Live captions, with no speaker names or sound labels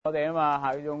我哋啊嘛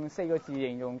嚇，用4個字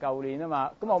形容舊年啊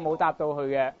嘛，咁我冇答到佢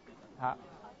嘅嚇。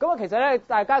咁啊其實咧，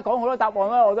大家講好多答案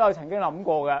咧，我都有曾經諗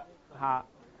過嘅嚇。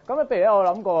咁啊，譬如咧，我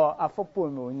諗過福半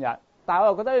滿日，但係我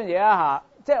又覺得一樣嘢啊嚇，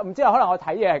即係唔知可能我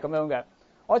睇嘢係咁樣嘅，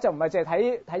我就唔係淨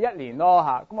係睇1年咯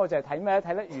嚇，咁我就係睇咩咧？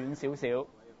睇得遠少少。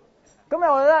咁咧，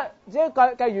我覺得只要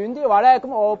計遠啲嘅話咧，咁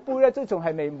我杯咧都仲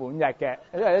係未滿日嘅，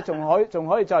因為咧仲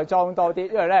可以再裝多啲，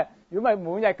因為咧如果唔係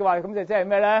滿日嘅話，咁就即係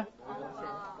咩咧？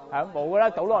係冇㗎啦，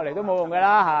倒落嚟都冇用㗎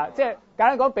啦嚇，即係簡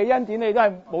單講，俾恩典你都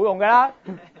係冇用㗎啦。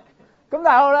咁但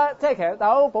係我咧，即係其實但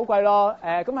係好寶貴咯。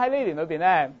咁喺呢年裏邊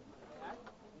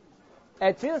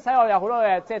咧，主要使我有好多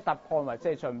嘅即係突破同埋即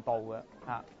係進步嘅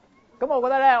嚇。咁我覺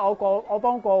得咧，我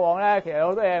幫過往咧，其實有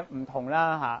好多嘢唔同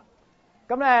啦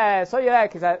嚇。咁咧，所以咧，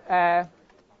其實咁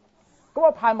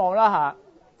我盼望啦嚇，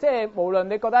即係無論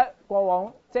你覺得過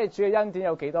往即係主嘅恩典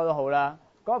有幾多都好啦，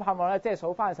咁我盼望咧，即係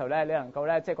數翻嘅時候咧，你能夠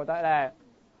咧，即係覺得咧，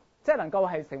即係能夠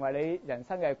係成為你人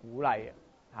生嘅鼓勵嘅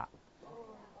嚇。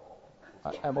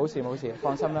冇事，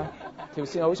放心啦，條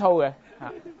線好粗嘅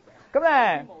嚇。咁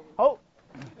咧好，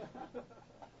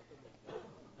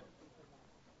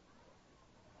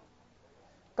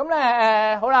咁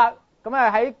咧好啦，咁啊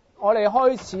喺我哋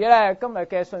開始咧今日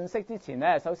嘅信息之前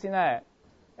咧，首先咧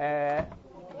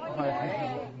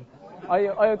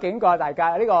我要警告下大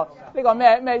家，呢個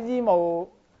咩醫務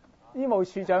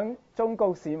處長忠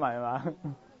告市民係嘛？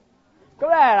咁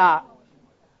咧嗱，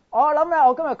我諗咧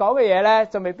我今日講嘅嘢咧，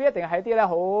就未必一定係一啲咧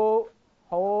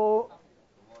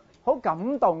好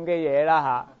感動嘅嘢啦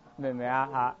嚇，明唔明啊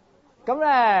嚇？咁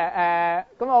咧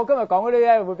咁我今日講嗰啲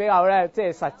咧會比較咧即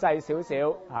係實際少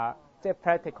少嚇，即係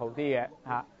practical 啲嘅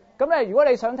嚇。咁咧如果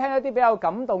你想聽一啲比較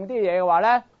感動啲嘅嘢嘅話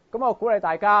咧，咁我鼓勵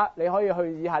大家你可以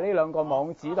去以下呢2個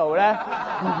網址度咧，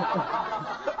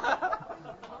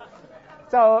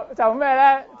就咩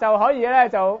咧就可以咧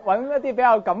就揾一啲比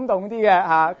較感動啲嘅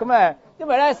嚇。咁因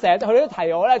為咧成日佢都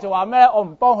提我咧就話咩咧，我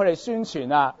唔幫佢哋宣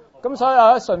傳啊，咁所以我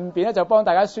咧順便咧就幫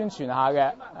大家宣傳下嘅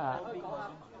啊。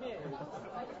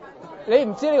你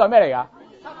唔知呢個係咩嚟㗎？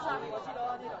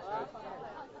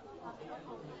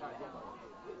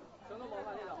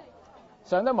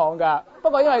上得網㗎，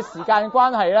不過因為時間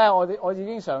關係咧，我已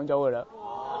經上咗㗎啦。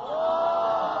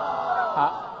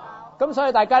咁所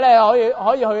以大家咧可以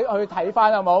去睇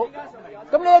翻好冇？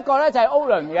咁呢一個咧就係歐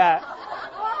倫嘅，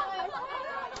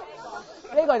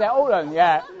呢個就係歐倫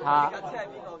嘅嚇。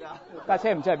架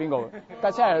車唔知係邊個？架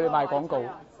車係去賣廣告。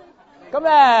咁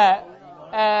咧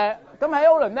咁喺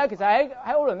歐倫咧，其實喺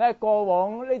歐倫咧過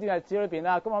往呢段日子裏邊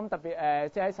啦，咁我諗特別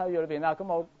即係喺首要裏邊啦，咁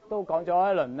我都講咗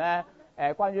一輪咧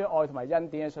關於愛同埋恩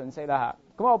典嘅信息啦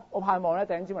嚇。咁我盼望咧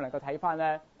弟兄姊妹能夠睇翻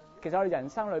咧，其實我哋人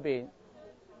生裏邊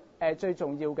最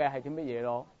重要嘅係啲乜嘢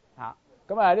咯嚇。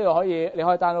咁呢度你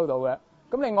可以 download 到嘅。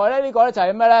咁另外咧呢個咧就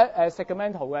係咩咧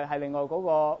Sacramento 嘅係另外嗰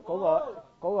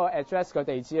個 address 嘅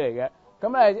地址嚟嘅。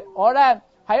咁我咧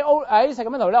喺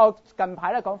Sacramento 咧，我近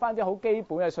排咧講翻啲好基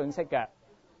本嘅信息嘅。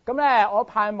咁咧我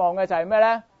盼望嘅就係咩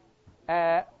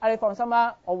咧？你放心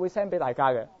啦，我會 send 俾大家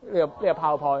嘅呢個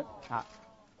PowerPoint 嚇。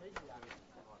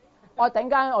我等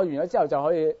間我完咗之後就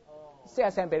可以即刻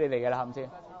send 俾你哋嘅啦，係咪先？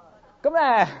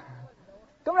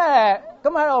咁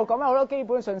喺度講緊好多基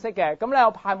本信息嘅。咁咧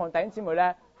我盼望弟兄姊妹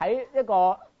咧喺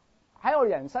我哋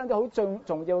人生啲好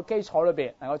重要嘅基礎裏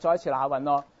邊，能夠再一次拿穩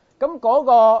咯。咁嗰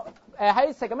個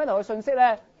喺Sacramento嘅信息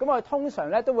咧，咁我哋通常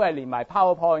咧都會係連埋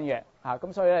PowerPoint 嘅嚇。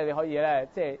咁所以咧你可以咧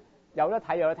即係有得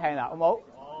睇有得聽啦，好唔好？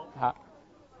嚇。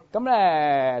咁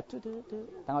咧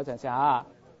等我陣先嚇。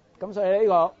咁所以呢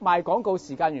個賣廣告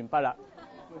時間完畢啦。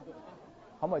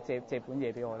可唔可以借本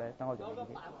嘢俾我咧？等我做呢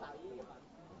啲。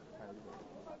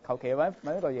求其揾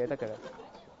一個嘢得㗎啦。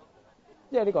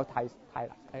因為呢個太難，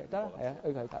得啦，係啊，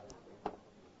呢個得。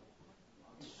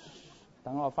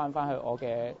等我翻去我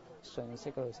嘅信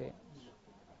息嗰度先。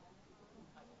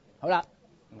好啦，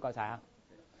唔該晒啊。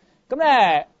咁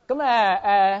喺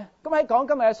講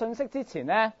今日嘅信息之前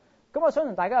咧，咁我想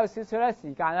同大家有少少咧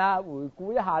時間啦，回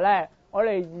顧一下咧我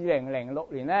哋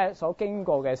2006年咧所經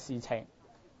過嘅事情。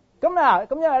咁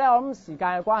因為咧我諗時間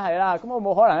嘅關係啦，咁我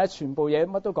冇可能咧全部嘢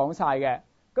乜都講晒嘅。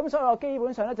咁所以我基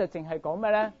本上咧就淨係講咩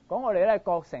咧？講我哋咧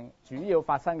國城主要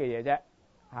發生嘅嘢啫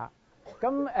嚇。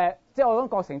咁即係我講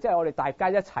國城，即係我哋大家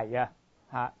一齊嘅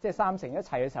嚇，即係三城一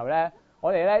齊嘅時候咧，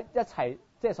我哋咧一齊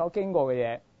即係所經過嘅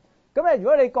嘢。咁咧如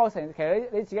果你國城，其實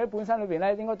你自己本身裏邊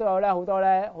咧應該都有咧好多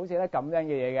咧好似咧感恩嘅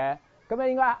嘢嘅。咁咧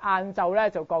應該晏晝咧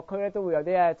就各區咧都會有啲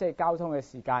咧即係交通嘅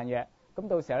時間嘅。咁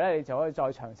到時候咧你就可以再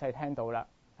詳細聽到啦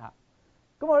嚇。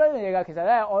咁我呢樣嘢嘅其實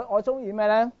咧我中意咩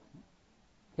咧？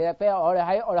其實比如我哋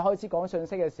開始講信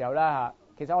息嘅時候啦嚇，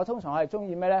其實我通常係中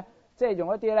意咩咧？即係用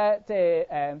一啲咧即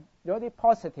係用一啲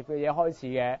positive 嘅嘢開始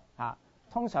嘅嚇。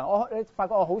通常你發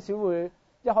覺我好少會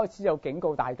一開始就警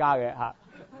告大家嘅嚇，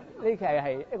呢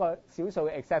係一個少數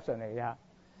嘅 exception 嚟嘅嚇。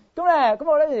咁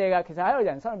我覺得嘢嘅，其實喺個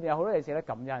人生裏邊有好多嘢值得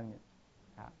感恩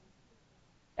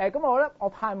嘅嚇。咁我覺得我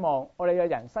盼望我哋嘅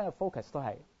人生嘅 focus 都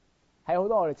係喺好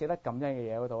多我哋值得感恩嘅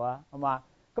嘢嗰度啊，好嘛？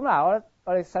咁嗱，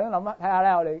我哋想諗睇下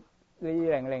咧，我哋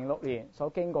2006年所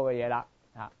經過嘅嘢啦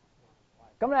嚇。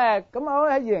咁我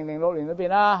喺2006年裏邊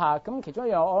啦嚇，咁其中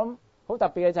一樣我諗好特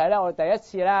別嘅就係咧，我哋第一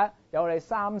次咧有我哋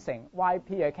3城 YP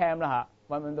嘅 camp 啦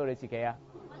嚇，揾唔揾到你自己啊？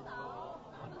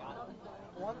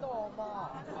揾到我媽，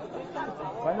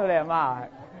揾到你阿媽係。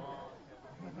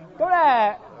咁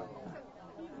咧，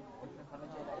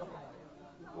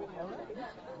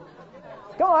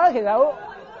咁我咧其實好，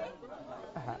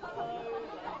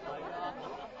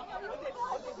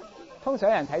通常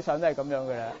人睇相都係咁樣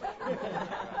嘅啦，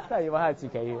都係要揾下自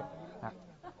己嘅。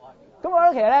咁我覺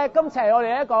得其實咧，今次係我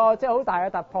哋一個即係好大嘅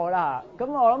突破啦。咁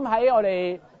我諗喺我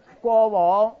哋過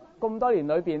往咁多年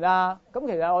裏邊啦，咁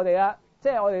其實我哋咧，即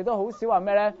係我哋都好少話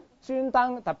咩咧，專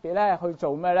登特別咧去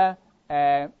做咩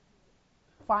咧，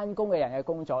返工嘅人嘅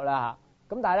工作啦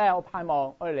嚇。咁但係咧，我盼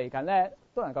望我哋嚟緊咧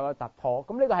都能夠有突破。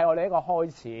咁呢個係我哋一個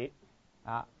開始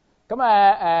啊。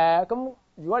咁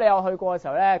如果你有去過嘅時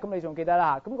候咧，咁你仲記得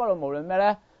啦。咁嗰度無論咩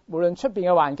咧，無論出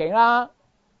邊嘅環境啦，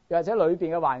又或者裏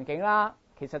邊嘅環境啦，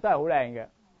其實都係好靚嘅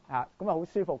嚇，咁啊好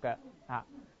舒服嘅嚇。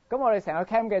咁我哋成個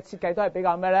camp 嘅設計都係比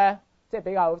較咩咧，即係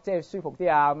比較即係舒服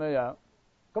啲啊咁樣樣。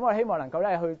咁我希望能夠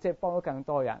咧去即係幫到更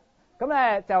多人。咁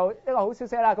咧就一個好消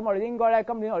息啦。咁我哋應該咧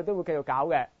今年我哋都會繼續搞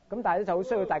嘅。咁但係咧就好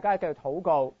需要大家繼續禱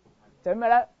告，就係咩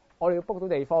咧？我哋要 book 到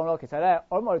地方咯。其實咧，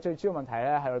我諗我哋最主要問題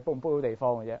咧係我哋 book 唔 book 到地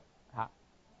方嘅啫嚇。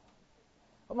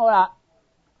咁好啦。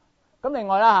咁另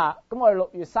外啦嚇，咁我哋6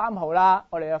月3號啦，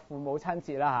我哋嘅父母親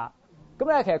節啦嚇。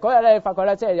咁咧其實嗰日咧發覺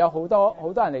咧，即係有好多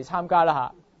人嚟參加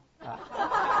啦嚇。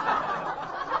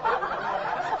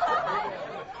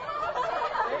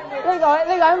呢個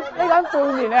人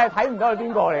半年你係睇唔到係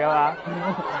邊個嚟㗎嘛？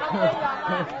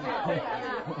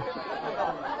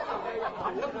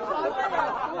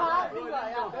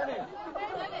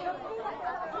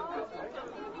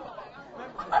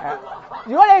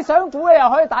如果你想估嘅，又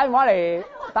可以打電話嚟咧。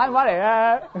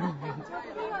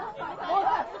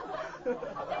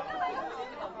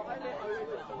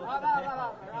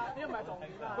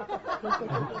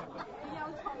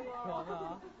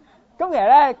咁其實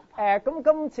咧，咁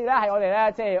今次咧係我哋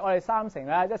咧，即係我哋3城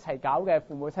咧一齊搞嘅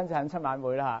父母親節懇親晚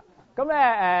會啦嚇。咁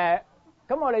咧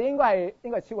咁我哋應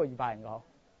該超過200人㗎。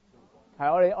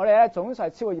係我哋咧總數係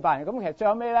超過200人。咁其實最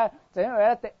後尾咧，就因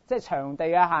為即係場地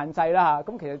嘅限制啦嚇。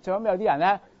咁其實最後尾有啲人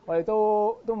咧，我哋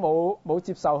都冇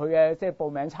接受佢嘅即係報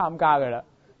名參加㗎啦。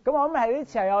咁我諗係呢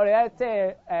次係我哋咧即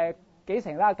係幾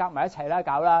城啦夾埋一齊啦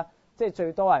搞啦，即係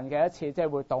最多人嘅一次即係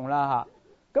活動啦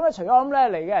嚇。咁除咗我諗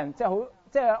咧嚟嘅人即係好，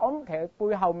即係我諗其實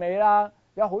背後尾啦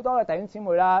有好多嘅弟兄姊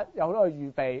妹啦，有好多嘅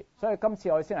預備，所以今次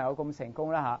我哋先能夠咁成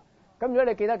功啦嚇。咁如果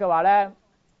你記得嘅話咧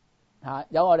嚇，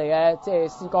有我哋嘅即係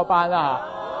詩歌班啦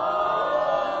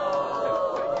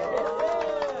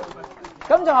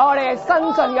嚇。咁仲有我哋新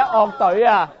進嘅樂隊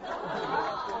啊。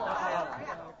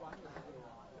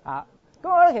咁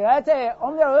我覺得其實咧，即係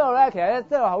我諗一路咧，其實咧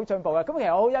即係好進步嘅。咁其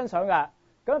實我好欣賞㗎。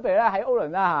咁譬如咧喺歐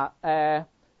倫啦嚇，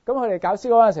咁佢哋搞詩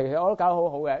歌嗰陣時，其實我都搞得好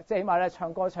好嘅，即係起碼咧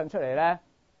唱歌唱出嚟咧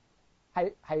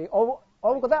係我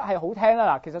覺得係好聽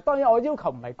啦嗱。其實當然我要求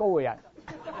唔係高嘅人，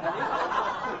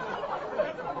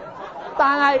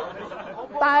但係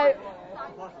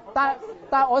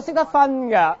我識得分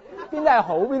㗎，邊啲係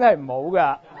好，邊啲係唔好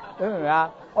㗎，你明唔明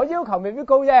啊？我要求未必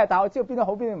高啫，但係我知道邊啲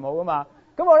好，邊啲唔好㗎嘛。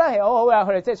咁我覺得其實好好嘅，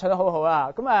佢哋即係唱得好好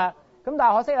啦。咁但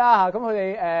係可惜啦嚇，咁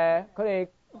佢哋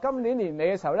今年年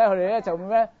尾嘅時候咧，佢哋咧就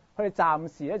咩？佢哋暫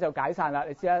時咧就解散啦。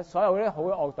你知啦，所有嗰啲好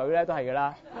嘅樂隊咧都係㗎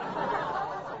啦。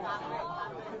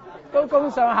到咁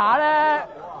上下咧，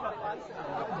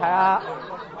係啊，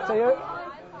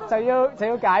就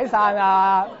要解散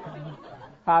啊，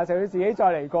嚇就要自己再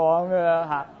嚟過咁樣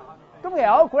嚇。咁其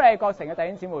實我都鼓勵各城嘅弟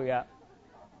兄姊妹嘅。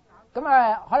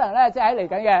咁可能咧即係喺嚟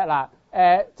緊嘅嗱。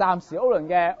暫時歐倫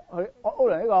呢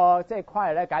個即係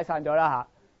跨日咧解散咗啦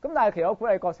嚇。咁但係其實我鼓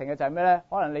勵各城嘅就係咩咧？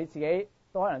可能你自己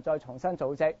都可能再重新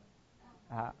組織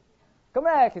嚇。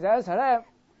咁咧其實有時候咧，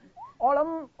我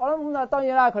諗啊，當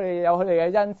然啦，佢哋有佢哋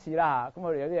嘅恩賜啦嚇。咁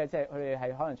佢哋有啲嘢即係佢哋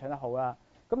係可能唱得好啦。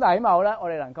咁但係起碼咧，我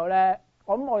哋能夠咧，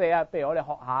我諗我哋啊，譬如我哋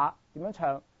學下點樣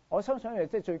唱，我相信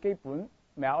即係最基本，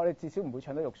咪啊，我哋至少唔會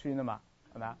唱得肉酸啊嘛，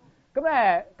係咪啊？咁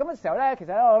嘅時候咧，其實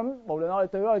咧我諗無論我哋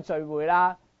對嗰個聚會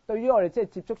啦。對於我哋即係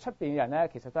接觸出邊嘅人咧，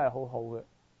其實都係好好嘅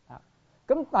嚇。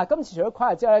咁但係今次除咗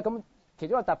choir之後咧，咁其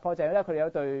中一個突破就係咧，佢哋有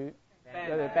隊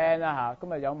band 啦嚇，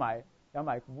咁啊有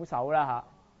埋鼓手啦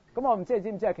嚇。咁我唔知你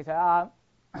知唔知啊？其實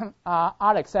阿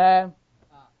Alex 咧，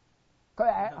佢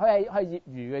係業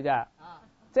餘嘅啫，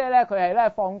即係咧佢係咧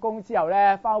放工之後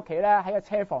咧翻屋企咧喺個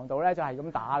車房度咧就係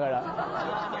咁打㗎啦。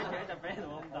就俾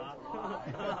我咁打。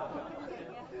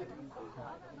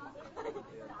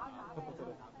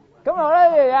咁我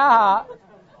咧有下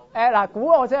嗱估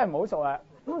我真係唔好熟啊，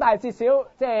咁但係至少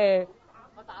即係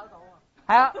我打得到啊。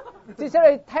係啊，至少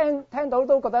你聽到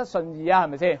都覺得順意啊，係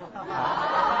咪先？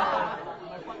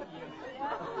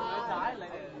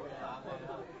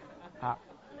嚇！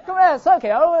咁咧，所以其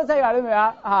實都真係㗎，你明唔明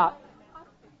啊？嚇！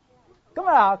咁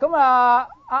啊，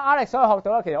阿 Alex 可以學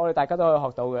到啦，其實我哋大家都可以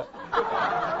學到嘅。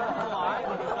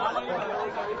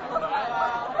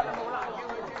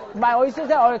唔係我意思，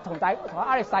即係我哋同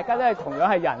阿 Alex 大家都係同樣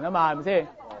係人啊嘛，係咪先？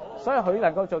所以佢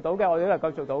能夠做到嘅，我哋都能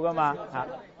夠做到噶嘛嚇。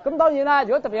咁當然啦，如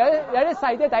果特別有啲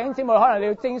細啲弟兄姊妹，可能你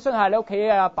要徵詢下你屋企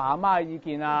嘅阿爸阿媽嘅意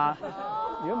見啊。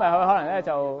如果唔係，佢可能咧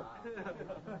就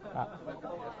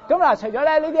咁嗱。除咗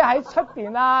咧呢啲喺出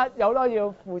邊啦，有好多要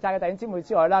負責嘅弟兄姊妹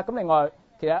之外啦，咁另外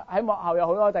其實喺幕後有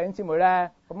好多弟兄姊妹咧，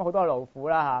咁好多勞苦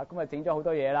啦嚇，咁啊整咗好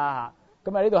多嘢啦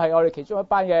嚇。咁啊呢度係我哋其中一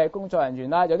班嘅工作人員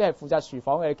啦，有啲係負責廚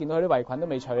房嘅，你見到佢啲圍裙都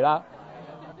未除啦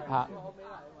嚇。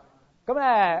咁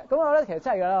我覺得其實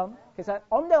真係㗎啦。其實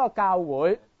我諗一個教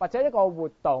會或者一個活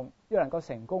動要能夠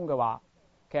成功嘅話，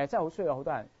其實真係好需要好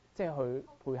多人即係去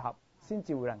配合，先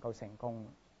至會能夠成功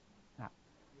啊。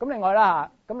咁另外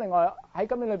啦嚇，咁另外喺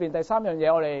今年裏邊第三樣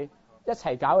嘢，我哋一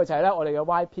齊搞嘅就係咧，我哋嘅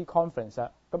YP Conference 啊。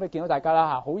咁你見到大家啦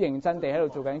嚇，好認真地喺度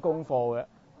做緊功課嘅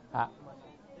嚇。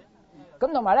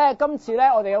咁同埋咧，今次咧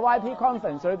我哋嘅 YP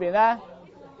Conference 裏邊咧，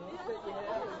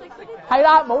係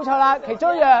啦，冇錯啦，其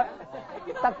中一樣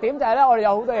特點就係咧，我哋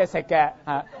有好多嘢食嘅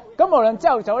嚇。咁無論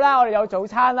朝頭早啦，我哋有早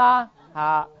餐啦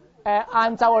嚇，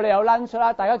晏晝我哋有 lunch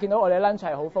啦，大家見到我哋 lunch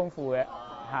係好豐富嘅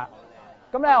嚇。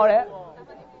咁咧我哋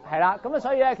係啦，咁啊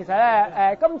所以咧其實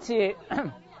咧今次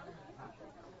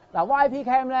嗱 YP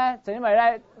Camp 咧就因為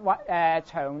咧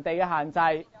場地嘅限制，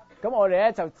咁我哋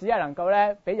咧就只係能夠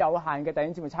咧俾有限嘅弟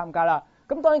兄姊妹參加啦。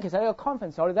咁當然其實呢個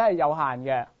conference 我哋都係有限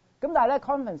嘅，咁但係咧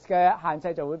conference 嘅限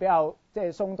制就會比較即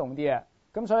係鬆動啲嘅。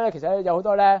咁所以咧其實咧有好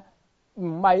多咧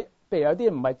唔係，譬如有啲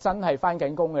唔係真係翻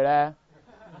緊工嘅咧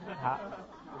嚇，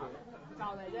就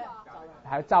嚟啫，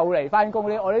係就嚟翻工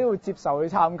啲，我哋都會接受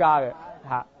去參加嘅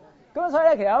嚇。咁所以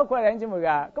咧其實有鼓勵弟兄姊妹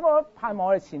嘅，咁我盼望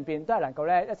我哋前邊都係能夠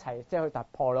咧一齊即係去突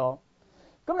破咯。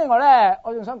咁另外咧，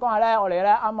我仲想講下咧，我哋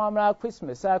咧啱啱啦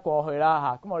Christmas 咧過去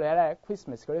啦嚇，咁我哋咧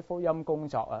Christmas 嗰啲福音工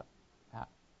作啊嚇，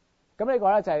咁呢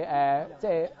個咧就係即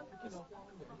係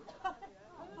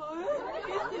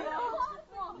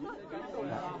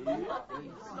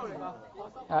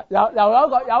又有一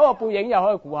個背影又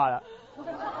可以估下啦。我知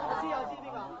邊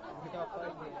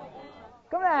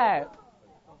個。咁咧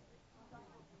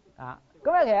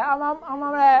咁咧其實啱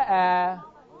啱咧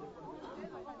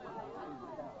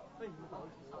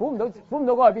估唔到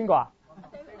嗰個係邊個啊？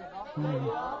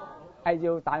係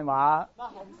要彈話。紅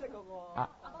色嗰個。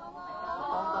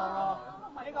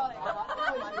呢個嚟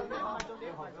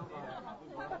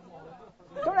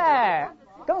咁咧，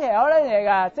咁其實有呢樣嘢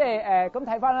㗎，即係咁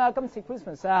睇翻啦，今次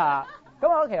Christmas 啦嚇，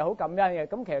咁我覺得其實好感恩嘅，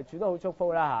咁其實主都好祝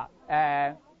福啦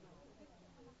嚇，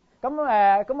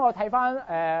咁我睇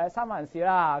翻三藩市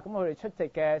啦，咁我哋出席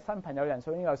嘅新朋友人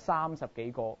數已經有30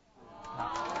幾個。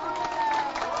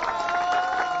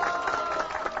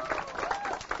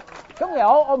咁其實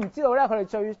我唔知道咧，佢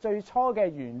哋最初嘅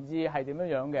原意係點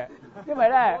樣嘅，因為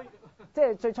咧即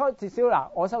係最初至少嗱，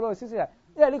我收到嘅消息係，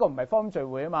因為呢個唔係福音聚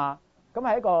會啊嘛。咁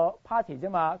係一個 party 啫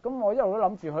嘛，咁我一路都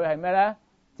諗住佢係咩咧？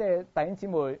即係弟兄姊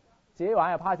妹自己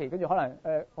玩嘅 party，跟住可能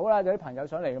好啦，有啲朋友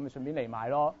上嚟咁咪順便嚟埋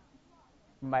咯。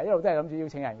唔係一路都係諗住邀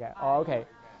請人嘅。哦 OK。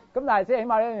咁但係即係起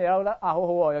碼呢樣嘢我覺得好好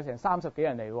喎，有成30幾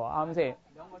人嚟喎，啱唔啱先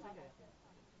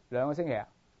？2個星期啊？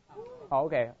哦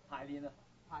OK。排練啊？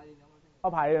排練2個星期。我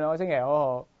排練2個星期，好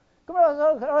好。咁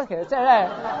我其實即係咧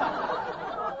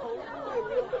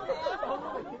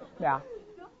咩啊？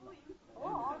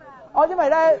因為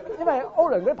歐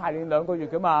倫嗰啲排練2個月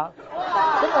㗎嘛，咁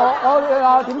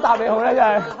我點答你好咧？真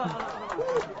係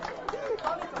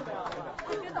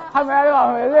係咪啊？你話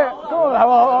係咪先？咁我係喎，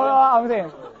好啱先。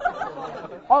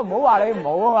我唔好話你唔好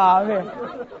啊嘛，啱先。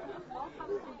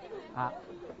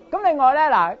咁另外咧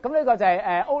嗱，咁呢個就係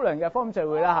歐倫嘅福音聚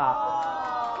會啦嚇。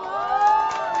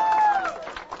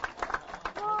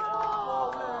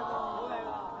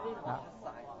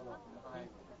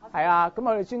係啊，咁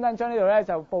我哋專登將呢度咧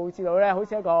就佈置到咧，好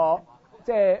似一個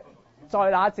即係在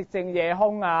那寂靜夜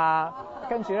空啊，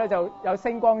跟住咧就有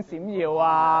星光閃耀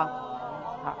啊，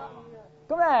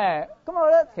咁我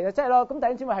覺得其實真係咯，咁弟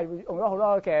兄姊妹係用咗好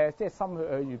多嘅即係心去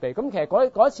預備。咁其實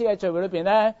嗰一次嘅聚會裏邊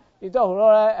咧，亦都有好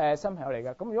多咧新朋友嚟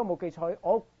嘅。咁如果冇記錯，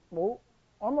我諗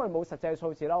我哋冇實際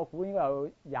數字啦，我估應該有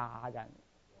20人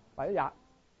或者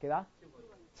幾多？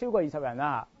超過20人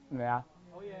啦，係咪啊？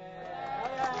好嘢！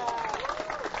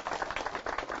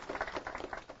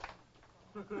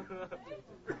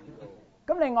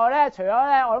咁另外咧，除咗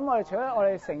咧，我諗我哋除咗我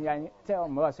哋成人，即係我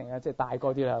唔好話成人，即係大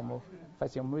個啲啦，有冇？費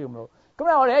事唔好用腦。咁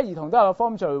咧，我哋咧兒童都有個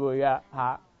form 聚會嘅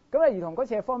嚇。咁咧兒童嗰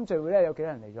次嘅 form 聚會咧，有幾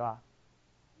多人嚟咗啊？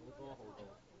好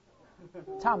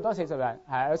多。差唔多40人，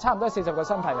係有差唔多40個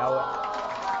新朋友嘅。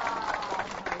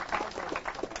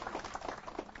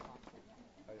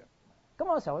咁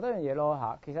我成日覺得一樣嘢咯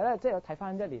嚇，其實咧即係睇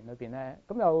翻一年裏邊咧，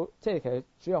咁有即係其實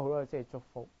主要好多即係祝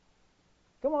福。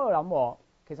咁我喺度諗，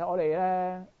其實我哋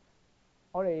咧，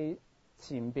我哋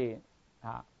前邊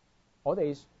嚇，我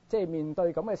哋即係面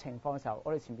對咁嘅情況嘅時候，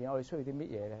我哋前邊我哋需要啲乜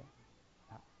嘢咧？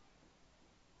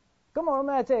咁我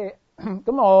諗咧，即係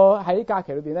咁我喺假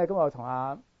期裏邊咧，咁我同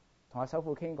阿首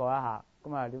富傾過一下，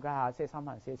咁啊了解下即係三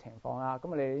藩市嘅情況啦。咁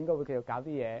我哋應該會繼續搞啲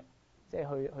嘢，即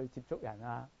係去接觸人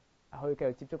啊，去繼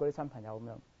續接觸嗰啲新朋友咁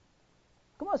樣。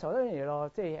咁我成日覺得一樣嘢咯，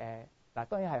即係嗱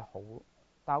當然係好，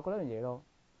但係我覺得一樣嘢咯，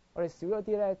我哋少咗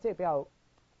啲咧，即係比較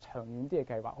長遠啲嘅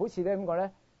計劃。好似咧點講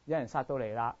咧，有人殺到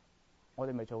嚟啦，我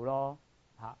哋咪做咯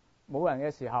嚇。冇人嘅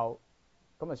時候，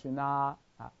咁咪算啦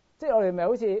嚇。即係我哋咪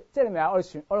好似，即係你明啊？我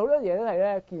哋好多嘢都係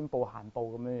咧見步行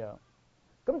步咁樣樣。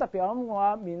咁特別我諗我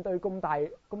話面對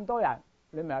咁多人，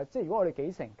你明啊？即係如果我哋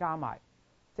幾成加埋，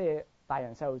即係大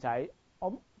人細路仔，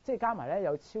我即係加埋咧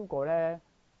有超過100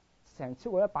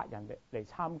人嚟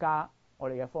參加我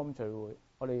哋嘅form聚會，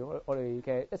我哋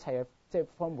嘅一切嘅即係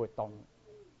form活動。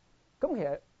咁其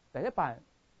實100人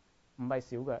唔係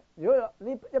少嘅。如果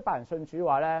呢100人信主嘅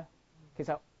話咧，其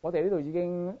實我哋呢度已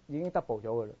經 double 咗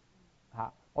㗎啦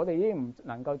嚇。我哋已經唔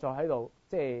能夠再喺度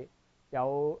即係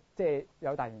有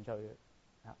大團聚嘅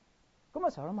嚇。咁我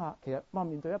成日諗下，其實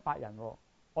面對100人，我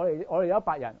哋有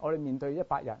100人，我哋面對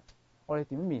100人，我哋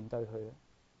點面對佢咧？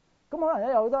咁可能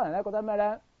咧有好多人咧覺得咩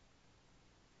咧？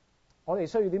我哋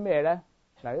需要啲咩咧？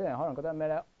嗱，啲人可能覺得咩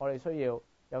咧？我哋需要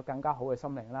有更加好嘅心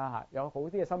靈啦嚇，有好啲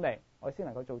嘅心靈，我哋先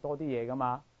能夠做多啲嘢噶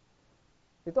嘛。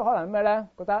亦都可能咩咧？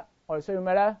覺得我哋需要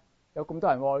咩咧？有咁多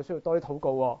人，我哋需要多啲禱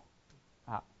告喎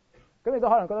嚇。咁亦都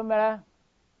可能覺得咩咧？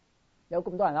有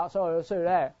咁多人啦，所以我需要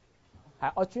咧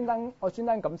係我專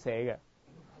登咁寫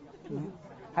嘅，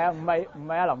係啊，唔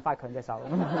係阿林發強隻手。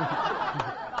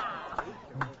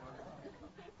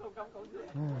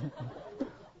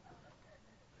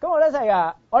咁我咧就係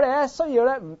㗎，我哋咧需要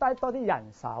咧唔單多啲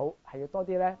人手，係要多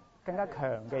啲咧更加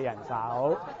強嘅人手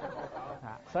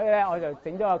啊！所以咧我就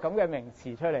整咗個咁嘅名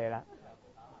詞出嚟啦。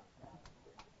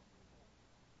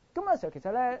咁嘅時候其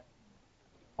實咧，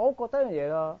我覺得一樣嘢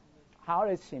咯，喺我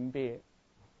哋前邊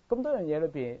咁多樣嘢裏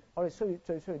邊，我哋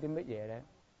最需要啲乜嘢咧？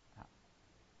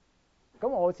咁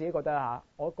我自己覺得嚇，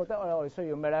我覺得我哋需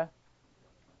要咩咧？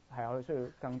係我哋需要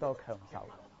更多強手。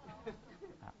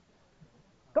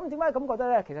咁點解咁覺得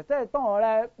咧？其實即係當我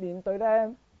咧面對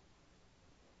呢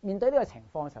個情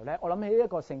況嘅時候咧，我諗起一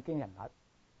個聖經人物，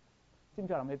知唔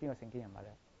知我諗起邊個聖經人物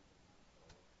咧？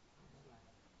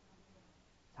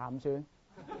參孫。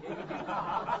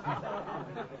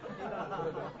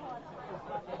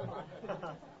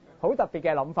好特別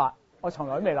嘅諗法，我從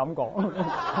來都未諗過。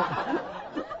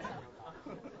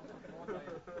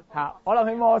我諗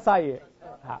起摩西嘅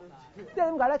嚇。即係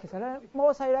點解咧？其實咧，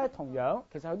摩西咧同樣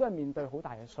其實佢都係面對好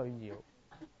大嘅需要。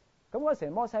咁嗰時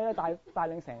摩西咧帶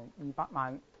領成200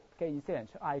萬嘅以色列人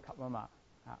出埃及啊嘛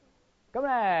嚇。咁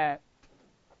咧，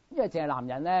因為淨係男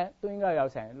人咧都應該有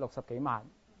成60幾萬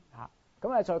嚇。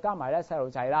咁啊再加埋咧細路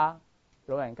仔啦、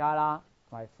老人家啦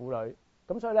同埋婦女。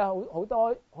咁所以咧好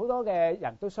多嘅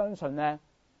人都相信咧，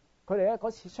佢哋咧嗰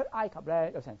次出埃及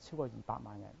咧有成超過200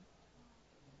萬人。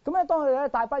咁咧當佢哋咧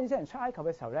帶班以色列人出埃及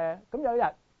嘅時候咧，咁有一日，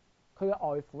佢嘅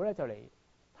外父咧就嚟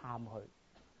探佢，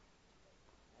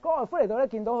個外父嚟到咧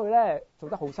見到佢咧做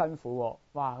得好辛苦喎，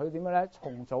哇！佢點樣咧？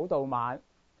從早到晚，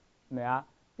係咪啊？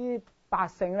啲百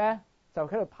姓咧就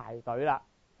喺度排隊啦，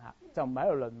就唔係喺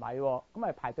度輪米喎，咁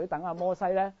咪排隊等阿摩西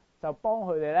咧就幫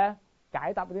佢哋咧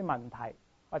解答嗰啲問題，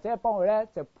或者係幫佢咧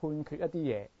就判決一啲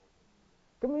嘢。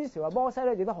咁於是話摩西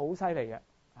咧亦都好犀利嘅，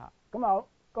咁啊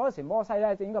嗰陣時摩西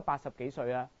咧就應該80幾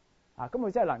歲啦，咁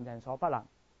佢真係能人所不能。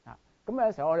咁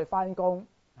有時候我哋翻工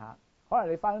可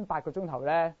能你翻8個鐘頭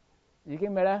咧，已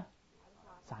經咩咧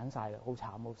散晒啦，好慘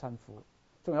好辛苦。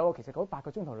仲有其實嗰8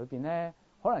個鐘頭裏邊咧，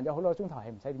可能有好多個鐘頭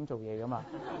係唔使點做嘢噶嘛，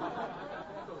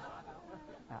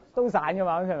都散噶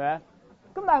嘛，係咪？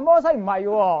咁但係摩西唔係嘅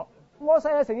喎，摩西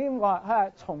咧聖經咁講，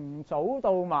係從早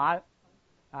到晚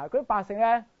嗰啲百姓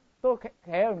咧都企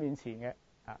喺佢面前嘅，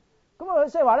咁佢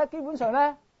即係話咧，基本上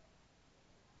咧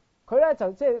佢咧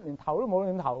就即係連頭都冇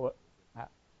點頭嘅，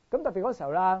咁特別嗰時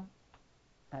候啦，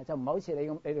就唔係好似你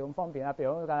哋咁方便啦。譬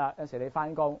如講緊有時你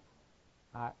翻工，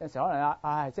有時可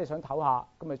能即係想唞下，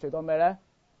咁咪最多咩咧？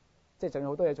即係仲有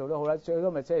好多嘢做都好啦，最多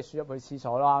咪即係輸入去廁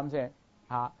所啦，啱先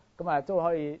咁都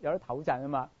可以有得唞陣啊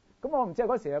嘛。咁我唔知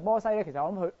嗰時摩西咧，其實我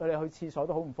諗佢哋去廁所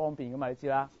都好唔方便噶嘛，你知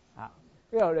啦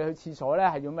因為我哋去廁所咧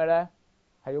係要咩咧？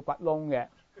係要掘窿嘅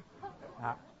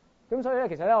咁所以咧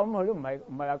其實咧我諗佢都唔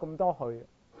係有咁多去。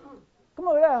咁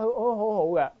佢咧佢好好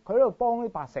嘅，佢喺度幫啲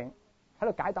百姓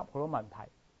喺度解答好多問題。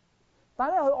但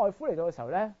係咧佢外父嚟到嘅時候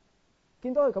咧，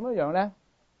見到佢咁樣樣咧，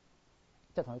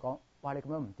即係同佢講：哇！你咁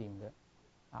樣唔掂嘅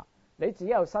你自己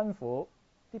又辛苦，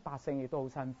啲百姓亦都好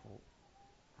辛苦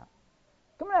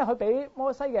咁咧佢俾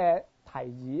摩西嘅提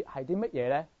議係啲乜嘢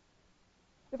咧？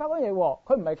你發覺嘢喎，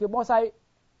佢唔係叫摩西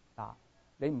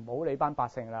你唔好理班百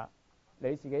姓啦，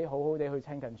你自己好好地去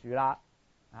親近主啦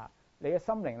你嘅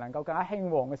心靈能夠更加興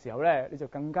旺嘅時候咧，你就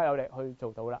更加有力去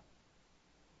做到啦。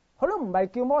佢都唔係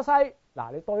叫摩西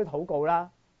你多啲禱告啦，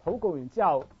禱告完之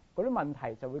後嗰啲問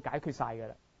題就會解決晒㗎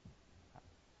啦。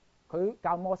佢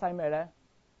教摩西咩咧？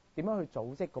點樣去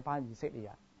組織嗰班以色列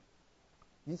人，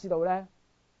以至到咧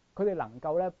佢哋能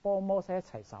夠咧幫摩西一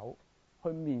齊手去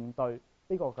面對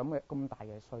呢個咁大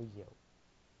嘅需要。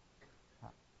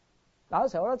有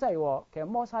時候我覺得真係，其實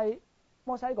摩西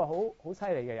係一個好犀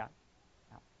利嘅人。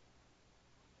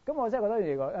咁我真係覺得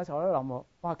有時候我都諗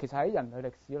哇，其實喺人類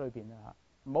歷史裏邊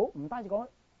唔單止講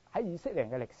喺以色列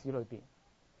人嘅歷史裏邊，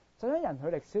就喺人類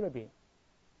歷史裏邊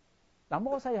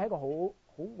摩西係一個好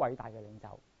偉大嘅領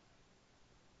袖。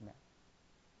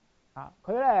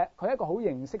佢係一個好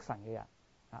認識神嘅人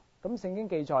咁聖經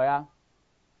記載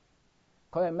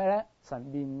佢係咩咧？神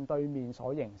面對面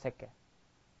所認識嘅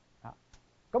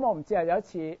咁我唔知有一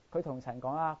次佢同神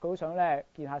講佢好想咧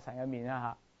見下神嘅面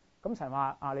咁神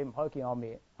話你唔可以見我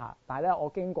面但係咧我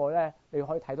經過咧你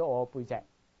可以睇到我嘅背脊。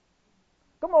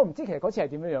咁我唔知其實嗰次係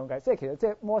點樣樣嘅，即係其實即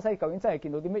係摩西究竟真係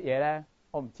見到啲乜嘢咧？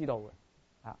我唔知道嘅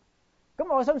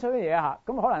咁我相信啲嘢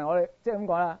咁可能我哋即係咁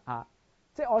講啦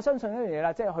即係我相信一樣嘢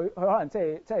啦，即係佢可能即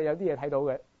係有啲嘢睇到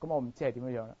嘅，咁我唔知係點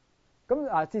樣樣啦。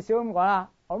咁至少咁講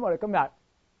啦，我諗我哋今日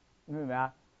你明唔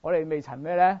明我哋未曾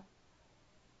咩咧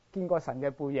見過神嘅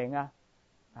背影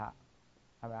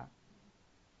係咪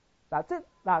即係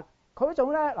佢嗰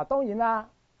種咧當然啦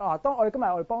當我哋今日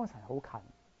我哋幫神好近，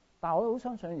但係我好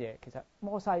相信嘢，其實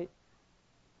摩西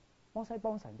幫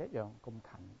神一樣咁近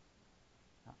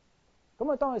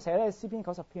咁當佢寫咧詩篇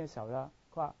90篇嘅時候咧，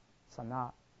佢話神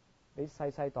你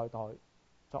世世代代作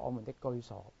我們的居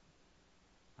所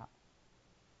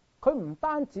佢唔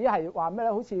單止係話咩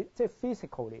咧，好似即係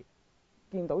physically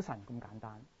見到神咁簡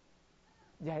單，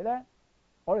而係咧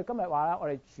我哋今日話啦，我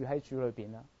哋住喺主裏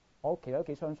邊啦，我其實都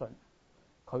幾相信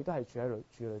佢都係住喺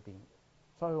主裏邊，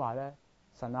所以話咧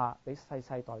神你世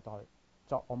世代代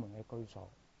作我們嘅居所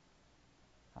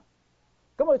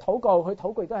咁佢禱告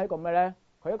亦都係一個咩咧？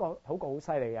佢係一個禱告好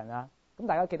犀利嘅人啦。咁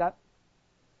大家記得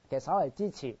其實稍為之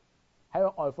前喺個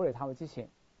外父嚟探佢之前，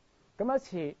咁一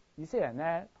次以色列人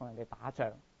咧同人哋打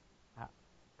仗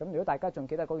咁如果大家仲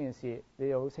記得嗰件事，你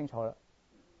就好清楚啦。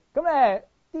咁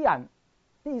啲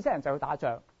以色列人就去打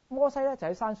仗，摩西咧就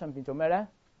喺山上邊做咩咧？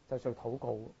就做禱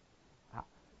告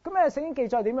咁聖經記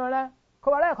載點樣咧？佢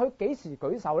話咧佢幾時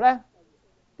舉手咧，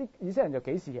啲以色列人就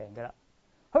幾時贏㗎啦。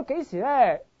佢幾時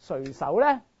咧垂手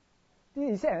咧，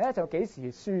啲以色列人咧就幾時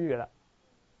輸㗎啦。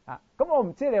咁我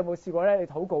唔知你有冇試過咧？你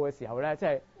禱告嘅時候咧，即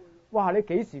係哇！你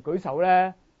幾時舉手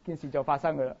咧，件事就發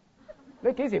生㗎啦。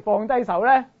你幾時放低手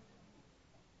咧，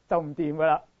就唔掂㗎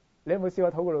啦。你有冇試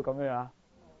過禱告到咁樣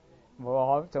冇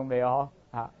啊，仲未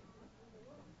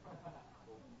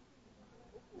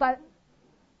但係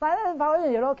咧，你發覺一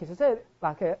樣嘢咯。其實其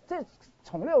實即係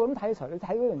從呢度咁睇嘅時候，你睇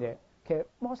嗰樣嘢，其實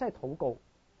摩西嘅禱告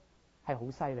係好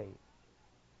犀利，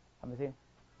係咪先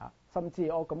甚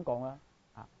至我咁講啦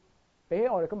比起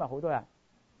我哋今日好多人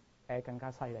更加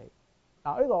犀利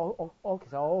呢個我其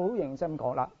實我好認真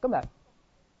講啦。今日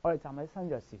我哋站喺新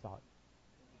約時代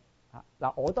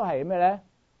我都係咩咧？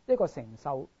一個承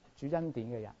受主恩典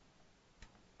嘅人，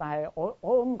但係我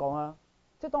咁講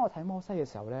即係當我睇摩西嘅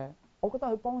時候咧，我覺得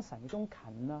佢幫神嗰種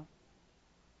近啦，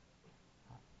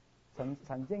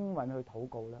神應允去禱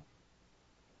告啦，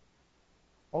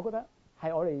我覺得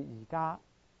係我哋而家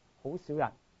好少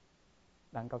人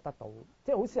能夠得到，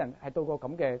即係好少人係到過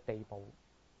咁嘅地步。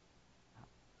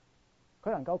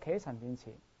佢能夠企喺神面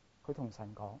前，佢同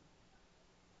神講：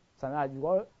神如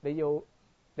果你要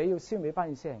消滅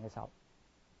班以色列人嘅時候，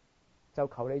就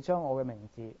求你將我嘅名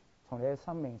字從你嘅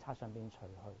生命冊上邊除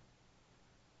去。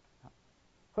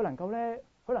佢能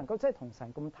夠即係同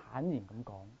神咁坦然咁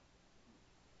講，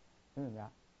你明唔明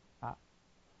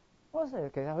摩西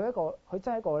其實佢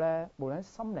真係一個咧，無論喺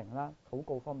心靈啦、禱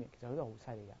告方面，其實佢都好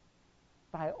犀利嘅。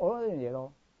但係我覺得呢樣嘢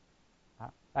咯，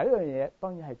嗱呢樣嘢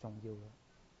當然係重要嘅，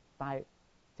但係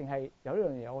淨係有呢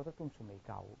樣嘢，我覺得都仲未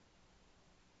夠。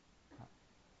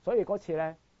所以嗰次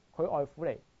咧，佢外父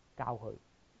嚟教佢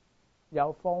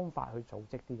有方法去組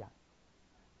織啲人。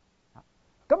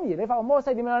咁而你發覺摩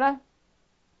西點樣咧？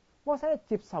摩西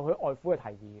接受佢外父嘅提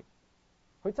議，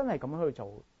佢真係咁樣去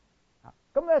做。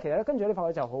咁咧其實咧跟住呢發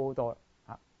覺就好好多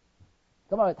啦。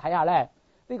咁我哋睇下咧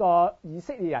呢個以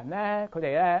色列人咧，佢哋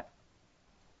咧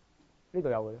呢度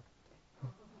有嘅。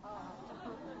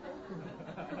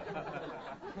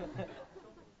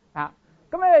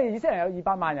咁咧以色列人有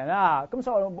200萬人啦，咁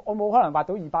所以我冇可能畫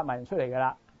到200萬人出嚟㗎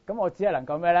啦。咁我只係能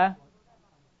夠咩咧？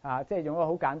即係用一個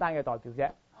好簡單嘅代表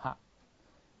啫。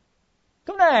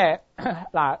咁咧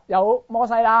嗱有摩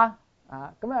西啦，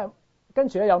咁啊跟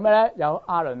住咧有咩咧？有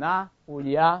亞倫啦、戶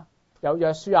珥啦，有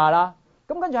約書亞啦。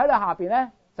咁跟住喺度下邊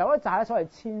咧就一紮所謂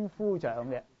千夫長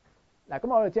嘅。嗱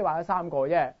咁我哋只係畫咗3個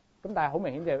啫，咁但係好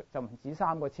明顯就唔止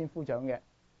3個千夫長嘅，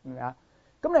明唔明啊？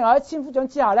咁另外喺千夫長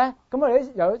之下咧，咁我哋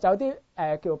有啲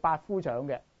叫百夫長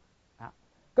嘅，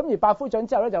咁而百夫長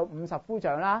之後咧就50夫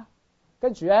長啦，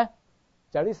跟住咧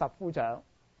就有啲10夫長，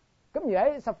咁而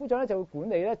喺10夫長咧就會管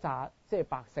理一紮即係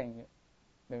百姓嘅，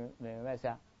明咩意思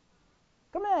啊？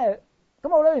咁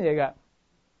我呢樣嘢嘅，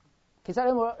其實你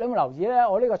有冇留意咧？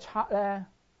我呢個 chart 咧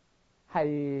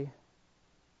係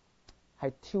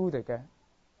tilted嘅，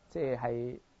即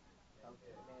係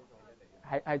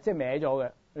即係歪咗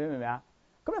嘅，你明唔明啊？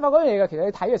咁你發覺嗰樣嘢嘅，其實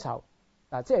你睇嘅時候，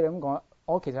即係咁講，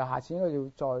我其實下次應該要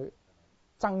再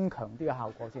增強啲嘅效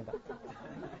果先得。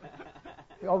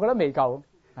我覺得未夠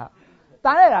啊！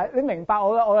但係咧嗱，你明白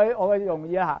我嘅用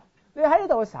意啦嚇。你喺呢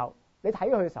度嘅時候，你睇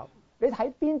佢嘅時候，你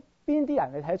睇邊啲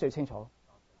人你睇得最清楚？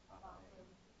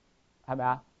係咪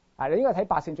啊？你應該睇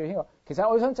百姓最清楚。其實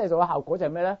我想製造嘅效果就係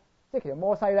咩咧？即係其實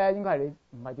摩西咧，應該係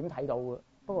你唔係點睇到嘅。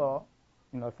不過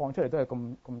原來放出嚟都係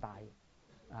咁大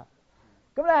嘅啊！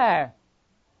咁咧。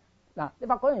你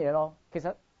發嗰樣嘢咯，其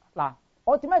實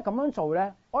我點解咁樣做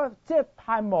咧？我即係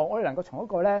盼望我哋能夠從一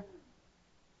個咧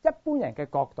一般人嘅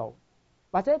角度，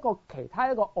或者其他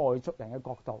一個外族人嘅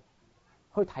角度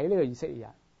去睇呢個以色列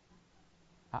人。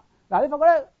你發覺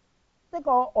咧一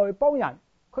個外邦人，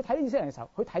佢睇以色列人嘅時候，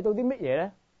佢睇到啲乜嘢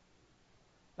咧？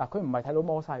佢唔係睇到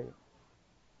摩西，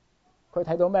佢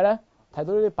睇到咩咧？睇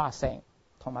到呢啲百姓，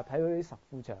同埋睇到啲10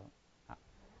夫長。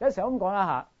有時候咁講啦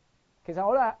嚇，其實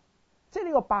我咧。即係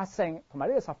呢個百姓同埋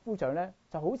呢個10夫長咧，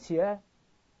就好似咧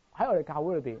喺我哋教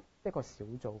會裏邊一個小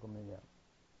組咁樣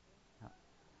樣。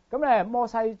咁咧摩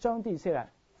西將啲以色列人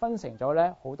分成咗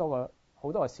咧好多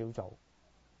個小組。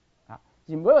而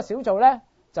每一個小組咧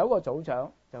就有一個組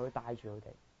長就會帶住佢哋。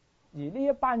而呢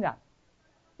一班人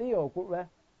呢個 group 咧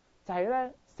就係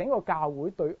咧整個教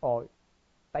會對外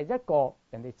第一個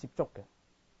人哋接觸嘅。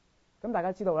咁大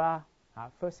家知道啦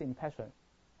，first impression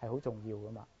係好重要噶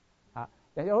嘛。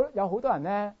有好多人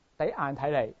咧，第一眼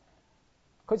睇嚟，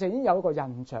佢就已經有一個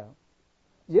印象，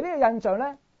而呢個印象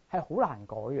咧係好難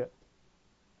改嘅，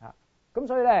咁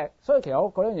所以其實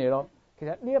我覺得樣嘢咯，其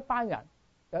實呢一班人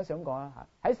有時咁講啦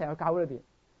喺成個教會裏邊，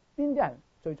邊啲人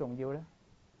最重要咧？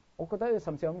我覺得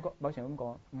甚至咁講，某程度咁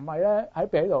講，唔係咧喺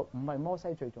邊度，唔係摩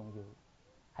西最重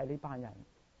要，係呢班人。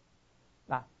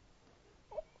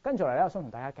跟住嚟咧，我想同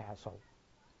大家計下數，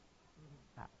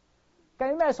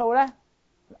計咩數咧？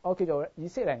我叫做以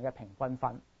色列人嘅平均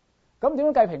分。咁點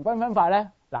樣計平均分法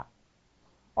咧？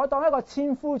我當一個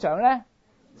千夫長咧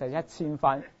就1000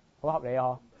分，好合理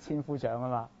啊！千夫長啊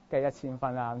嘛，計1000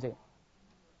分啦，啱先。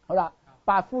好啦，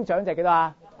百夫長就幾多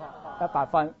啊？100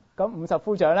分。咁50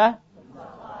夫長咧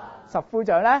？10夫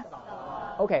長咧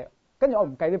？OK。跟住我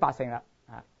唔計啲百姓啦。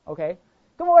OK。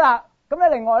咁好啦，咁咧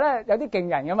另外咧有啲勁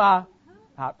人噶嘛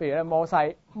譬如咧摩西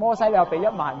你又俾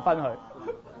1萬分佢。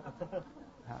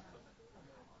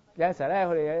有陣時咧，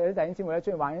佢哋有啲弟兄姊妹咧，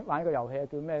中意玩一個遊戲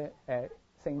叫咩？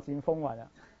聖戰風雲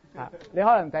啊！你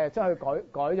可能第日將佢改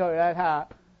咗佢咧，睇下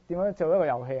點樣做一個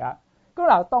遊戲啊！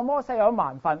咁當摩西有1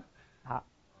萬分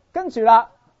跟住啦，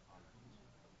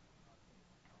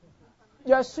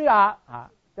約書亞，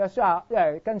因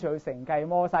為跟住佢承繼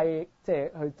摩西，即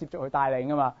係去接續佢帶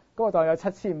領啊嘛。嗰個當有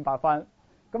7500分。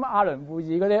咁亞倫戶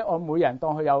珥嗰啲，我每人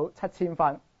當佢有7000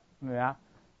分，明唔明啊？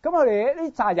咁佢哋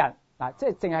呢扎人。即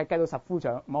係淨係計到10夫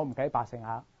長，我唔計百姓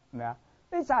嚇，明唔明啊？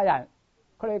呢紮人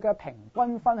佢哋嘅平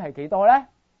均分係幾多咧？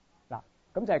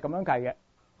咁就係咁樣計嘅。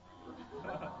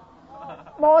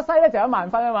摩西咧就1萬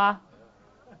分啊嘛，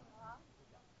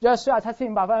約書亞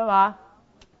7500分啊嘛，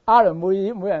亞倫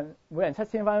戶珥每人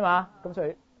7000分啊嘛，咁所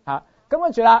以咁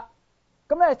跟住啦，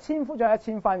咁咧千夫長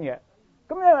1000分嘅，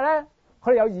咁因為咧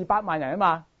佢哋有200萬人啊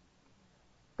嘛，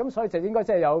咁所以就應該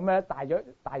即係有咩大約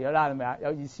啦，係咪啊？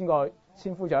有2000個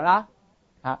千夫長啦，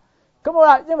咁好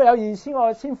啦，因為有2000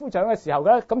個千夫長嘅時候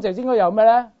咧，咁就應該有咩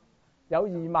咧？有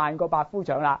2萬個百夫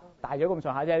長啦，大約咁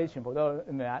上下啫，啲全部都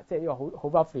係咪啊？即係呢個好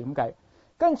roughly 咁計，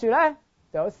跟住咧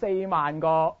就有4萬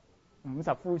個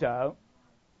50夫長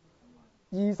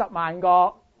，20萬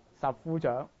個10夫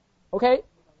長 ，OK，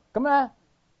 咁咧，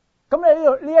咁你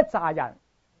呢一紮人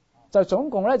就總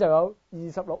共咧就有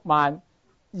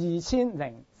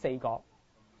262004個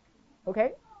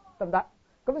 ，OK， 得唔得？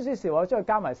咁於是我將佢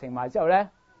加埋乘埋之後咧，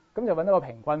咁就揾到個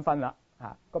平均分啦，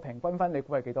個平均分你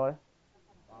估係幾多咧？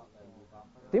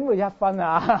點會1分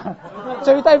啊？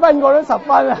最低分過都10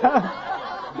分啊！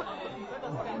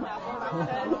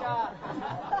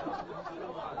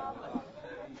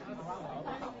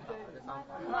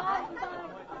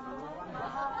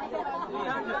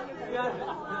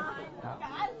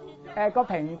個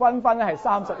平均分咧係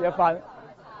31分，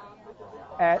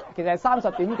其實係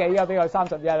30點幾嘅，比較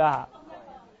31啦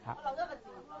嚇。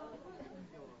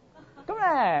咁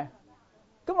咧，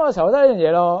咁我有時候覺得一樣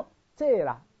嘢咯，即係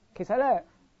嗱，其實咧，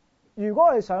如果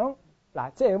我哋想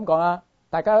嗱，即係咁講啦，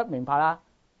大家明白啦，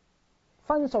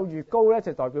分數越高咧，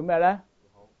就代表咩咧？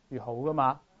越好噶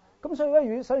嘛。咁所以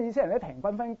咧，所以以色列人咧平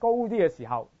均分高啲嘅時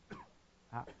候，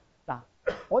嗱，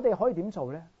我哋可以點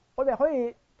做咧？我哋可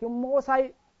以叫摩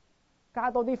西加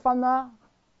多啲分啦，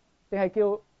定係叫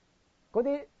嗰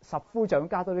啲10夫長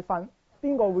加多啲分？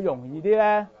邊個會容易啲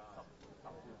咧？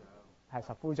係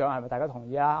10夫長，係咪大家同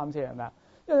意啊？啱先係咪啊？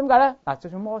因為點解咧？嗱，就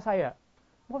算摩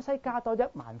西加多1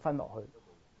萬分落去，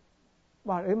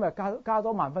哇！你咪加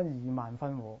多1萬分2萬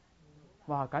分喎，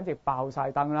哇！簡直爆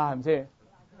晒燈啦，係咪先？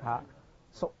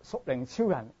屬靈超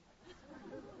人。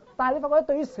但係你發覺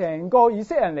對於成個以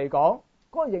色列人嚟講，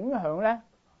嗰個影響咧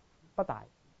不大。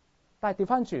但係調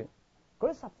翻轉嗰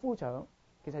啲10夫長，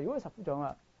其實如果啲10夫長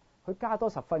啊，佢加多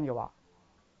10分嘅話，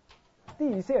啲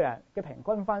以色列人嘅平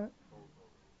均分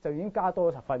就已經加多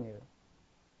10分嘅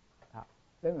啦。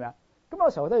你明唔明啊？咁我有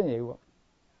時候覺得樣嘢喎。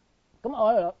咁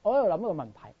我喺度諗一個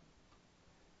問題。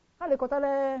你覺得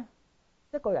咧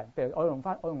一個人，譬如我用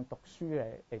讀書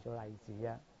嚟做例子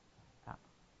啊。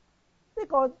呢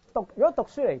個如果讀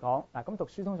書嚟講，嗱，咁讀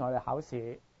書通常我哋考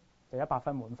試就100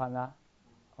分滿分啦，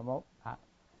好冇嚇？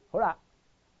好啦，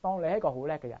當你係一個好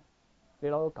叻嘅人，你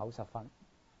攞到90分，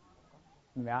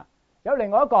明唔明啊？有另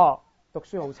外一個讀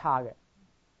書好差嘅，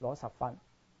攞10分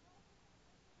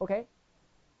 ，OK？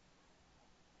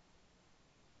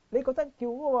 你覺得叫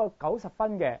嗰個90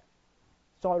分嘅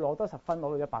再攞多10分，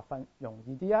攞到100分容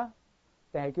易啲啊？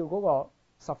定係叫嗰個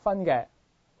10分嘅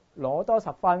攞多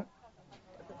10分？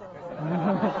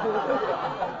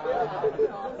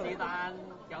是但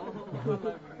有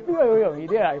邊個會容易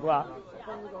啲嚟啩？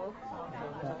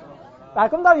嗱，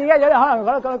咁當然嘅，有人可能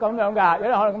覺得咁樣㗎，有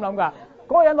人可能咁諗㗎。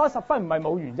嗰個人攞10分唔係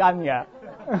冇原因嘅，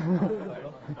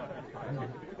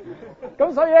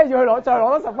咁所以咧要佢再攞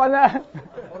多10分咧，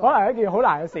可能係一件好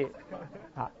難嘅事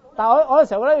嚇。但係我有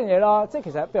時候覺得一樣嘢咯，即係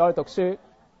其實譬如我哋讀書，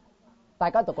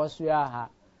大家讀過書啊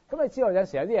嚇，咁你知道有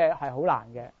時有啲嘢係好難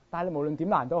嘅，但係你無論點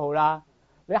難都好啦。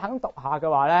你肯讀下嘅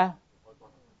話咧，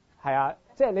係啊，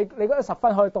即係你嗰個10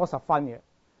分可以多10分嘅。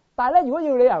但係咧，如果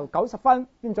要你由90分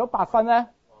變咗100分咧，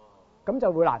咁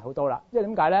就會難好多啦。因為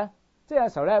點解咧？即係有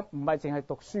時候咧，唔係淨係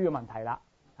讀書嘅問題啦。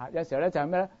有時候咧就係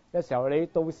咩咧？有時候你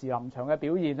到時臨場嘅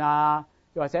表現啊，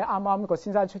又或者啱啱個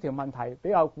先生出條問題比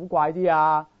較古怪啲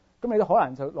啊，咁你都可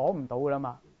能就攞唔到噶啦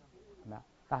嘛，係咪啊？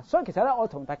嗱，所以其實咧，我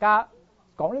同大家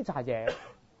講呢紮嘢，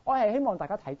我係希望大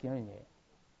家睇見一樣嘢。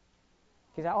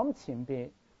其實我諗前邊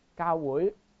教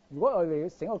會，如果我哋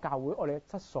整個教會，我哋嘅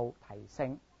質素提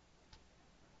升，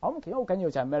我諗其中好緊要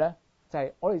就係咩咧？就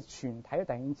係我哋全體嘅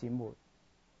弟兄姊妹，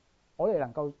我哋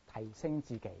能夠提升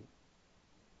自己，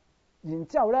然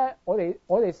之後咧，我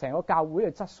哋成個教會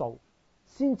嘅質素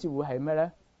先至會係咩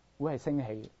咧？會係升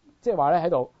起，即係話咧喺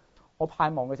度，我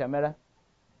盼望嘅就係咩咧？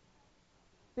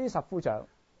呢啲10夫長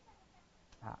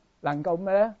能夠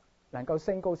咩咧？能夠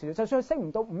升高少少，就算升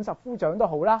唔到50夫長都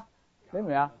好啦。你明唔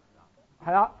明啊？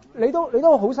係啊，你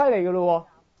都好犀利嘅咯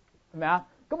喎，係咪啊？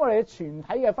咁我哋全體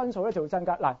嘅分數咧就會增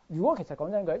加。嗱，如果其實講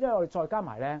真句，因為我哋再加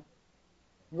埋咧，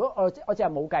如果我只係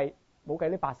冇計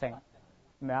啲百姓，係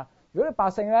咪啊？如果啲百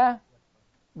姓咧，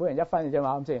每人1分嘅啫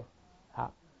嘛，啱先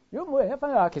嚇。如果每人1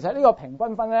分嘅話，其實呢個平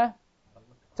均分咧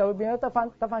就會變咗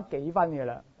得翻幾分嘅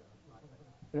啦。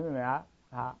你明唔明啊？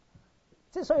嚇，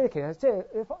即係所以其實即係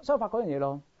你所以發嗰樣嘢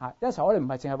咯嚇。有時候我哋唔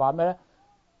係淨係話咩咧，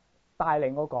帶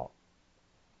領嗰個。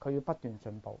佢要不斷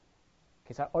進步。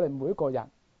其實我哋每一個人，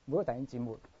每個弟兄姊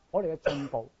妹，我哋嘅進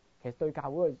步，其實對教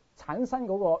會產生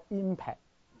嗰個 impact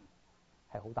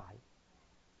係好大。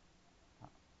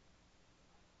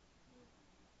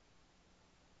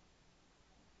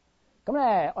咁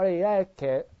咧，我哋咧其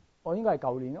實我應該係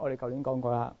我哋舊年講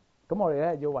過啦。咁我哋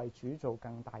咧要為主做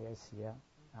更大嘅事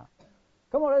啊！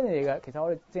咁我覺得嚟嘅，其實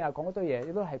我哋正係講嗰堆嘢，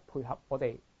亦都係配合我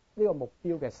哋呢個目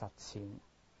標嘅實踐。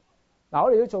嗱，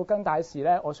我哋要做更大嘅事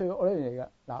咧，我需要我呢樣嘢嘅。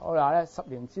嗱，我哋話咧10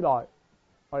年之內，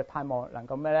我哋盼望能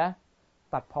夠咩咧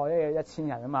突破呢個1000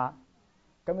人啊嘛。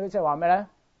咁即係話咩咧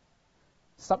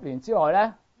？10年之內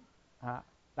咧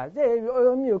嗱，即係我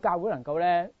諗要教會能夠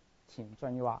咧前進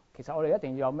嘅話，其實我哋一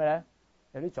定要有咩咧？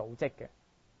有啲組織嘅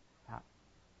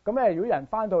咁咧，如果人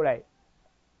翻到嚟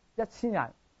1000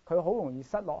人，佢好容易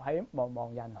失落喺茫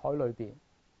茫人海裏邊，係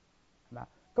咪啊？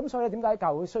咁所以點解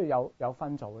教會需要有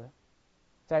分組咧？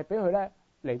就係俾佢咧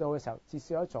嚟到嘅時候，至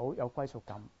少一組有歸屬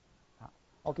感。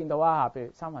我見到譬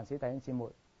如三藩市弟兄姊妹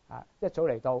一早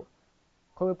嚟到，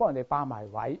佢會幫人哋霸埋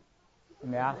位，係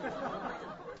咪啊？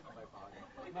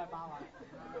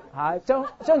將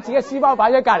自己嘅書包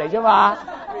擺咗隔離啫嘛。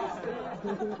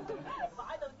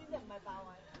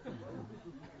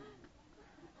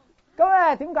咁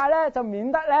咧點解咧就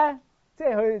免得咧，即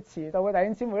係佢遲到嘅弟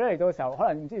兄姊妹咧嚟到嘅時候，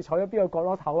可能唔知坐咗邊個角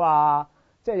落頭啊，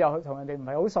即係又同人哋唔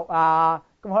係好熟啊，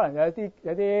咁可能有啲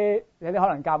可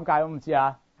能尷尬，我唔知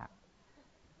啊。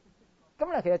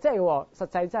咁咧其實真係喎，實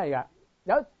際真係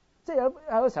㗎，有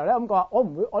個時候咧咁講，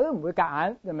我都唔會夾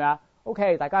硬，係咪啊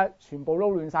 ？OK， 大家全部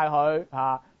撈亂晒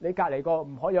佢你隔離個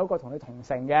唔可以有一個同你同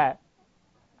城嘅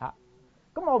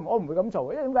咁我唔會咁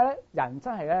做，因為點解咧？人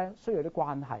真係咧需要啲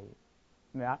關係，係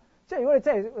咪啊？即係如果你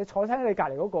真係你坐喺你隔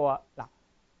離嗰個嗱，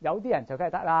有啲人就梗係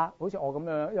得啦，好似我咁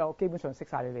樣，因為我基本上識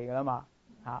晒你哋㗎啦嘛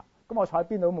咁我坐喺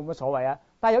邊度都冇乜所謂啊。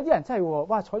但係有啲人真係喎，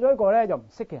哇坐咗一個咧又唔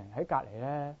識嘅人喺隔離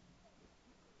咧，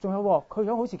仲有佢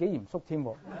樣好似幾嚴肅添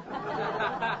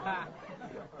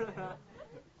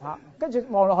跟住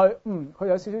望落去，佢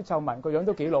有少少皺紋，個樣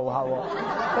都幾老下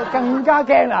喎，就更加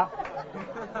驚啦。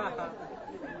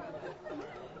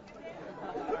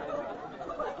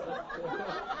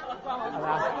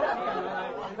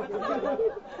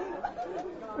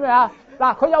咩啊？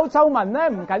嗱，佢有皺紋咧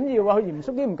唔緊要啊，佢嚴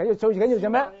肅啲唔緊要，最緊要做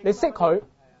咩？你識佢，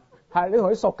你同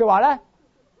佢熟嘅話咧，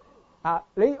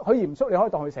佢嚴肅你可以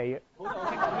當佢死嘅，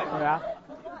係咪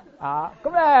啊？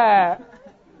咁咧，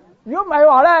如果唔係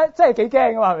話咧，真係幾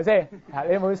驚噶嘛，係咪先？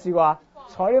你有冇試過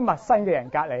坐啲陌生嘅人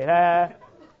隔離咧？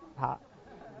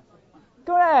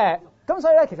咁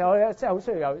所以咧，其實我哋真係好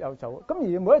需要有組。咁而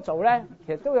每一組咧，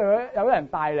其實都有人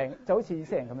帶領，就好似以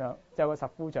色列人咁樣，就有個十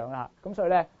夫長啦。咁所以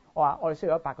咧，我話我哋需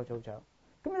要100個組長。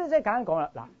咁即係簡單講啦。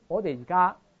嗱，我哋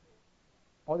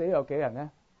呢有幾人咧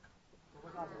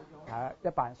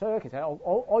？100人。所以咧，其實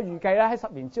我預計咧喺10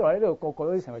年之內呢度個個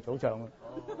都成為組長嘅，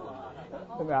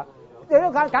係咪啊？你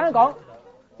都簡單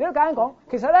講，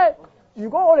其實咧，如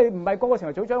果我哋唔係個個成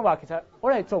為組長嘅話，其實我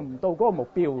哋係做唔到嗰個目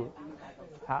標嘅。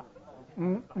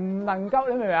唔能夠，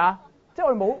你明唔明啊？即係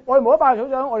我哋冇100個組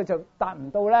長，我哋就達唔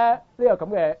到咧呢個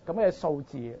咁嘅數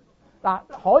字。嗱，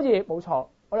可以冇錯，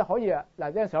我哋可以啊。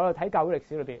嗱，有陣時候我哋睇教會歷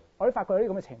史裏邊，我哋發覺有啲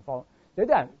咁嘅情況，有啲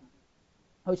人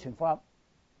去傳福音，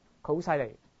佢好犀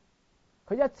利，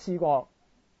佢一次過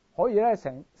可以咧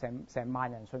成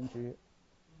萬人信主，係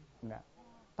咪啊？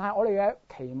但係我哋嘅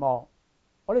期望，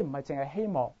我哋唔係淨係希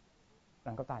望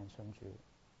能夠帶人信主，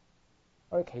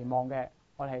我哋期望嘅，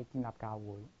我哋係建立教會。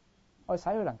我哋使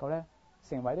佢能夠咧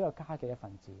成為呢個家嘅一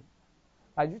份子。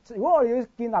如果我哋要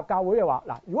建立教會嘅話，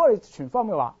如果我哋傳福音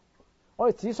嘅話，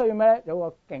我哋只需要咩咧？有個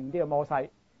勁啲嘅摩西，咁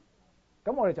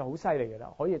我哋就好犀利嘅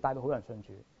啦，可以帶到好多人信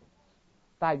主。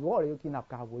但係如果我哋要建立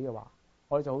教會嘅話，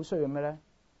我哋就好需要咩咧？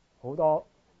好多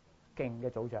勁嘅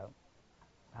組長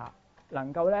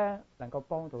能夠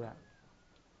幫到人。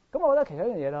咁我覺得其實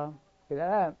一樣嘢啦，其實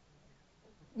咧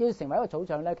要成為一個組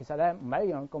長咧，其實咧唔係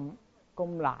一樣咁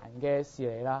難嘅事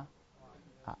嚟啦。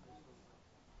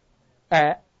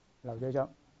劉隊長，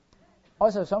我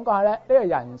就想講下咧呢個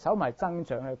人手埋增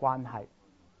長嘅關係。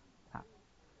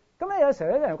咁咧有時候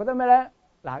有啲人覺得咩咧？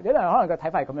有啲人可能個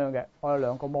睇法係咁樣嘅。我有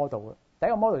2個 model 嘅，第一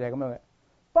個 model 就係咁樣嘅。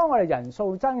當我哋人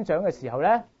數增長嘅時候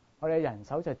咧，我哋人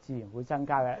手就自然會增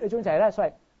加嘅。呢種就係咧所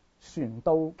謂船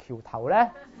到橋頭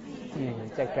咧自然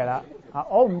直嘅啦。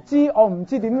我唔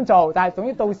知點做，但係總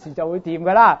之到時就會掂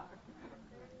㗎啦。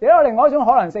亦都有另外一種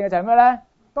可能性嘅就係咩咧？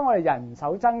當我哋人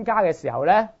手增加嘅時候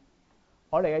咧，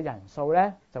我哋嘅人數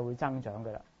咧就會增長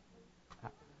㗎啦。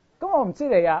咁我唔知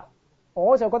你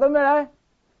我就覺得咩咧？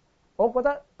我覺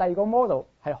得第2個 model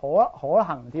係可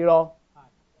行啲咯。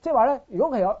即係話咧，如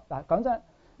果佢有講真，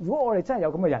如果我哋真係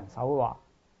有咁嘅人手嘅話，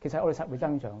其實我哋實會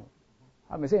增長，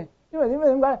係咪先？因為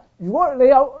點解？如果我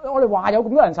哋話有咁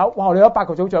多人手，哇！我哋有100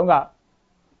個組長㗎，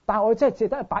但係我哋真係只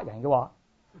得100人嘅話，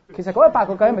其實嗰100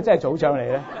個究竟係咪真係組長嚟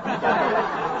咧？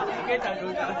自己就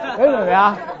組長，你明唔明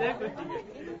啊？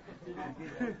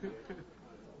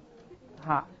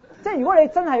嚇，即係如果你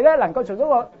真係咧能夠做到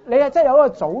個，你係真係有一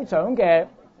個組長嘅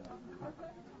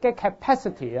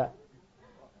capacity 啊，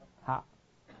嚇，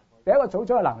你有一個組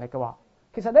長嘅能力嘅話，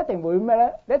其實你一定會咩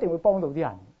咧？你一定會幫到啲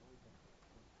人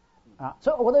啊！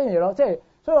所以我覺得一樣嘢咯，即係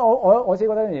所以我自己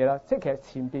覺得一樣嘢啦，即係其實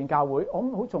前邊教會我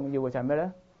諗好重要嘅就係咩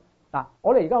咧？嗱，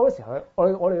我哋而家好多時候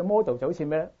我哋嘅 model 就好似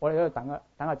咩咧？我哋喺度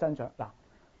等下增長。嗱，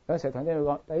有時候同弟兄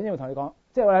講，弟兄會同你講，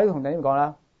即係我喺度同弟兄講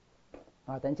啦。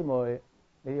啊，弟兄姊妹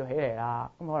你要起嚟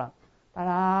啦，咁可能得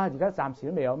啦。而家暫時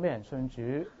都未有咩人信主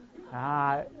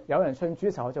啊，有人信主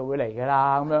嘅時候我就會嚟㗎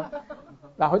啦咁樣。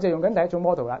嗱，佢就用緊第一種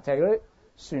model 啦，就係嗰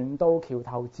啲船到橋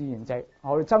頭自然直。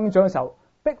我哋增長嘅時候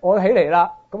逼我起嚟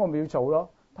啦，咁我咪要做咯。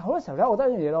但好多時候咧，我覺得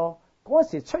一樣嘢咯，嗰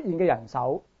時出現嘅人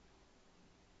手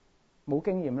冇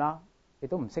經驗啦，亦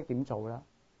都唔識點做啦。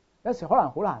有時可能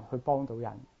好難去幫到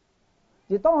人，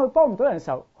而當佢幫唔到人嘅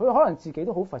時候，佢可能自己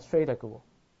都好 frustrated 嘅喎。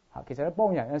嚇，其實咧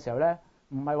幫人嘅時候咧，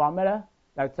唔係話咩咧？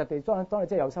嗱，實際當你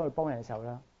真係有心去幫人嘅時候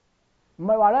咧，唔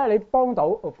係話咧你幫到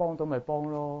咪幫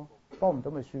咯，幫唔到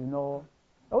咪算咯。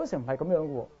有時唔係咁樣嘅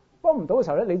喎，幫唔到嘅時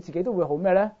候咧，你自己都會好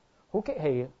咩咧？好激氣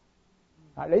嘅。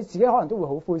啊，你自己可能都會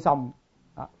好灰心。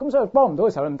啊，咁所以幫唔到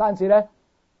嘅時候，唔單止咧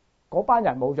嗰班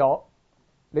人冇咗，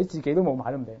你自己都冇埋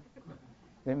都唔定。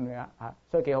你唔明啊？嚇，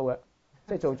所以幾好嘅，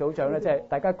即係做組長咧，即係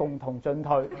大家共同進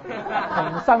退，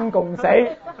同生共死，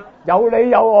有你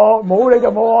有我，冇你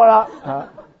就冇我啦。嚇！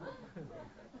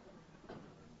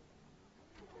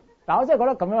嗱，我真係覺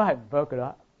得咁樣係唔 work 嘅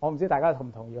啦。我唔知大家同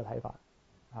唔同意個睇法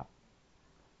嚇？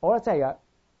我覺得真係嘅，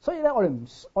所以咧，我哋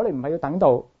唔係要等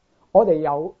到我哋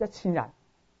有1000人，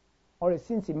我哋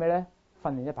先至咩咧？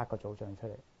訓練100個組長出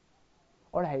嚟。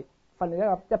我哋係訓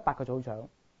練100個組長，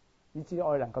以至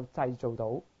我哋能夠製造到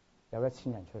有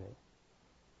1000人出嚟。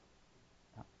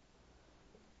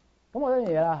咁我覺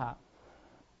得嘢啦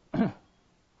嚇。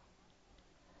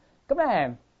咁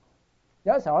咧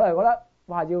有時候我哋覺得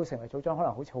哇，要成為組長可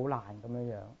能好似好難咁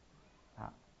樣樣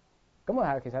嚇。咁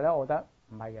啊其實咧，我覺得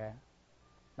唔係嘅。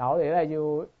嗱，我哋咧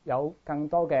要有更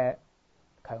多嘅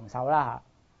強手啦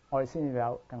嚇，我哋先至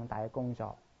有更大嘅工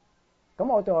作。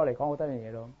咁對我嚟講，我覺得樣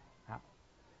嘢咯嚇。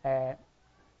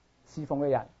侍奉嘅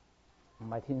人唔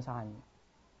係天生嘅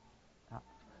嚇。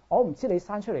我唔知你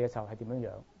生出嚟嘅時候係點樣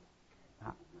樣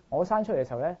嚇。我生出嚟嘅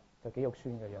時候咧就幾肉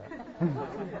酸嘅樣。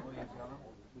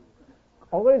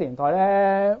我嗰啲年代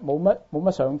咧冇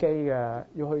乜相機嘅，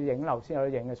要去影樓先有得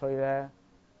影嘅，所以咧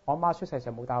我阿媽出世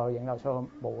時冇帶我去影樓，所以我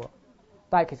冇啊。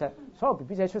但係其實所有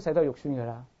BB 仔出世都係肉酸㗎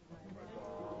啦。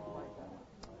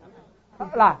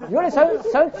嗱，如果你想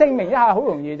證明一下，好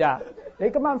容易咋？你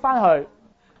今晚翻去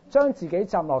將自己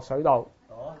浸落水度，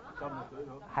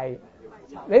係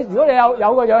你如果你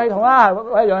有個氧氣筒啦，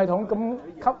或者氧氣筒咁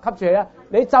吸住你啦，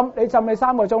你浸你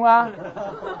3個鐘啦，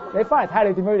你翻嚟睇下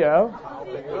你點樣樣，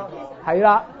係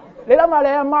啦，你諗下你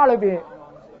阿媽裏邊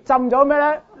浸咗咩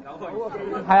咧？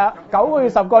係啊，9個月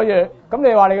10個月，咁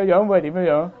你話你個樣會係點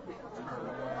樣樣？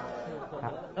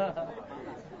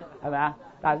係咪啊？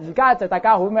嗱，而家就大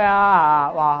家好咩啊？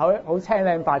話好青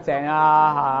靚白淨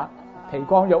啊，皮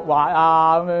光肉滑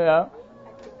啊咁樣樣。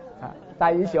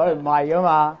但係以前我哋唔係噶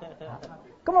嘛。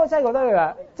咁我真係覺得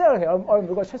嘅，即係其實我哋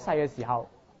每個出世嘅時候，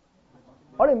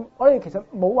我哋其實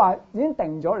冇話已經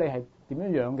定咗你係點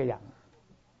樣樣嘅人。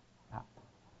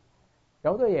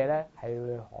有好多嘢咧係要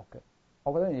你學嘅。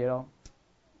我覺得樣嘢咯，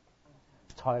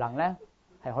才能咧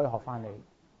係可以學翻你。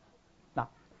嗱，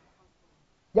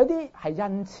有啲係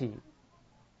恩賜。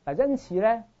嗱，恩賜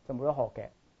咧就冇得學嘅，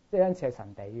即係恩賜係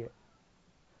神俾嘅。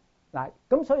嗱，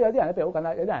咁所以有啲人咧，譬如好簡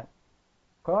單，有啲人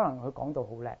佢可能佢講道好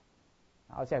叻。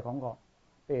我只係講過，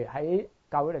譬如喺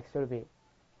教會歷史裏邊，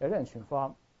有啲人傳福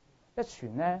音，一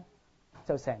傳咧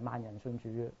就成萬人信主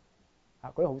嘅。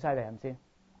啊，嗰啲好犀利係咪先？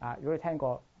啊，如果你聽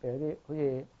過，譬如啲好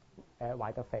似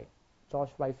懷特肥、George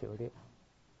Whitefield 嗰啲，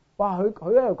哇，佢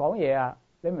喺度講嘢啊，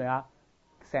你明唔明啊？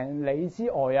成里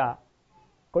之外啊，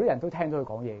嗰啲人都聽到佢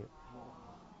講嘢。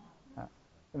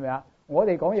係咪啊？我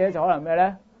哋講嘢就可能咩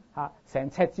咧嚇？成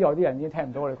尺之外啲人已經聽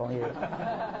唔到我哋講嘢。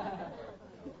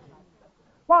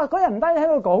哇！嗰人唔單止聽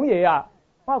到講嘢啊！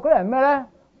哇！嗰人咩咧？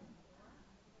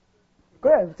嗰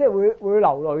人即係會流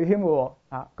淚添嘅喎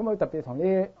嚇。咁佢特別同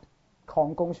啲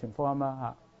礦工傳福音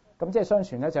啦嚇。咁即係相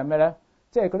傳咧就係咩咧？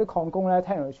即係嗰啲礦工咧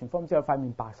聽完佢傳福音之後塊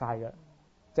面白晒嘅，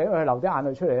就因為佢流啲眼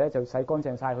淚出嚟咧就洗乾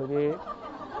淨晒佢啲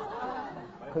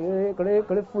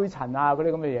嗰啲灰塵啊嗰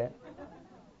啲咁嘅嘢。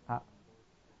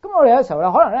咁我哋有時候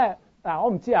咧，可能咧我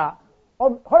唔知啊，我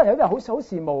可能有啲人好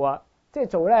羨慕啊，即係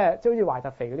做咧，即係好似懷特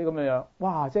肥嗰啲咁樣樣，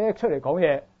哇！即係一出嚟講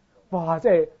嘢，哇！即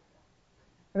係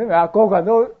你明唔明啊？個個人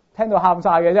都聽到喊晒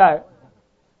嘅，真係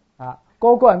啊！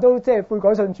個個人都即係悔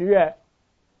改信主嘅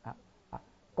啊！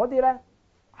嗰啲咧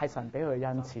係神俾佢嘅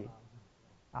恩賜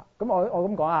啊。咁我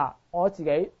咁講啊，我自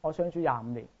己我信主25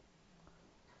年，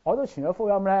我都傳咗福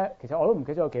音咧，其實我都唔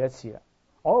記得咗幾多次啦。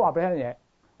我都話俾你聽嘢，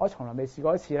我從來未試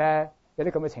過一次咧有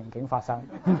啲咁嘅情景發生。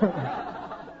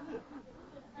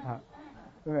啊，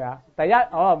明唔明啊？第一，我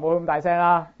可能冇咁大聲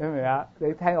啦，明唔明啊？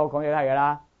你聽我講嘢都係㗎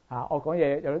啦。啊，我講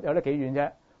嘢有得幾遠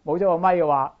啫？冇咗個咪嘅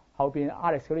話，後邊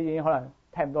Alex 嗰啲已經可能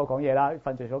聽唔到我講嘢啦，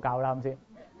瞓著咗覺啦咁先。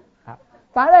啊，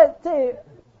但係咧，即係，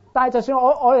但係就算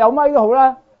我有咪都好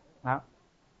啦。啊，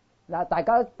嗱，大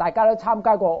家都參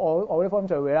加過我啲福音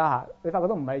聚會啦嚇，你發覺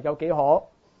都唔係有幾可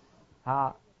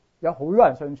嚇，有好多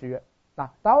人信主嘅。嗱，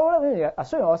但係我覺得呢樣嘢，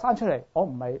雖然我生出嚟我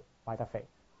唔係懷特肥。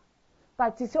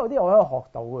但係至少有啲我可以學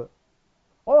到嘅，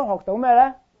我可以學到咩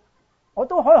咧？我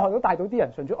都可以學到帶到啲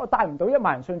人信主，我帶唔到1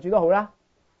萬人信主都好啦，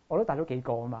我都帶咗幾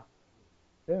個啊嘛，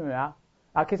你明唔明啊？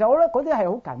嗱，其實我覺得嗰啲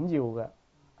係好緊要嘅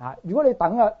嚇。如果你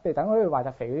等嗰啲懷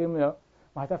特肥嗰啲咁樣，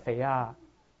懷特肥啊，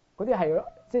嗰啲係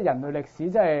即係人類歷史，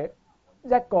即係一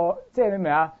個即係你明唔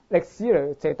明啊？歷史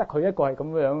嚟淨係得佢一個係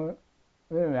咁樣，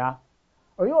你明唔明啊？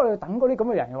如果我哋等嗰啲咁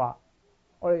嘅人嘅話，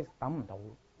我哋等唔到。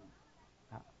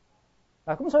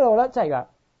嗱，咁所以我覺得真係㗎，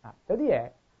啊，有啲嘢，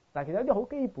嗱，其實有啲好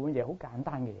基本嘅嘢，好簡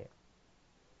單嘅嘢，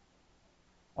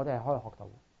我哋係可以學到。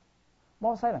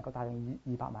摩西能夠帶領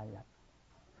200萬人，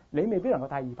你未必能夠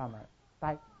帶200萬人，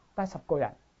但係帶10個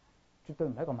人，絕對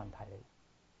唔係一個問題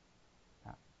嚟。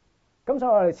啊，咁所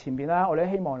以我哋前邊咧，我哋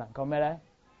希望能夠咩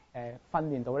咧？訓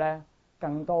練到咧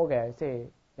更多嘅即係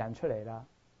人出嚟啦，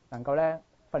能夠咧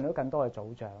訓練到更多嘅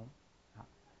組長。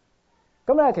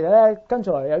咁咧，其實咧跟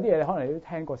住嚟有啲嘢，可能你都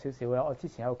聽過少少嘅。我之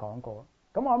前有講過。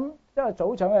咁我諗，因為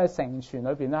組長嘅成全裏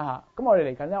邊啦嚇，咁我哋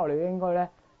嚟緊咧，我哋應該咧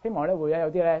希望咧會有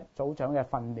啲咧組長嘅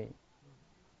訓練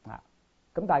啊。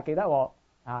咁但係記得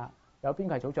啊，有邊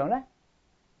個係組長咧？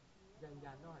人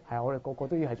人都係。係我哋個個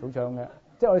都要係組長嘅，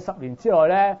即係我哋10年之內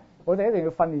咧，我哋一定要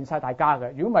訓練晒大家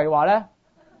嘅。如果唔係話咧，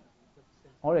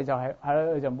我哋就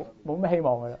係就冇咩希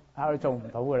望㗎啦，我哋做唔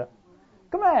到㗎啦。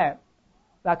咁咧。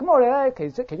嗱，咁我哋咧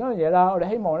其中一樣嘢啦，我哋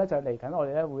希望咧就嚟緊，我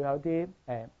哋咧會有啲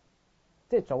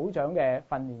即係組長嘅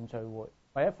訓練聚會，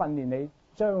或者訓練你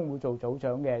將會做組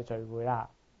長嘅聚會啦。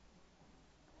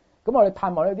咁我哋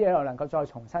盼望呢啲嘢我能夠再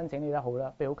重新整理得好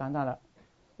啦。譬如好簡單啦，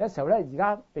有時候咧而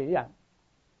家譬如啲人，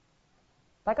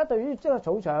大家對於即係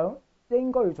組長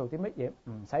應該要做啲乜嘢，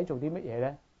唔使做啲乜嘢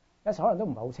咧，有時候可能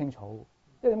都唔係好清楚。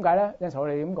因為點解咧？有時候我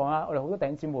哋咁講啦，我哋好多弟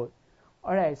兄姊妹，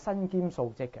我哋係身兼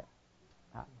數職嘅。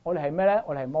啊！我哋係咩咧？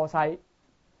我哋係摩西，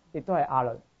亦都係亞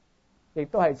倫，亦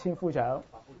都係千夫長，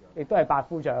亦都係百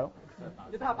夫長。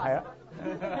係啊，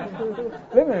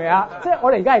你明唔明啊？即係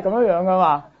我哋而家係咁樣樣噶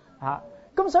嘛嚇。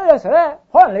咁所以有時候咧，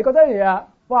可能你覺得嘢啊，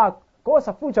哇！嗰個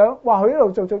十夫長，哇！佢一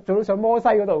路做到上摩西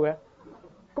嗰度嘅，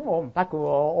咁我唔得㗎喎，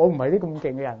我唔係啲咁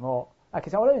勁嘅人喎。啊，其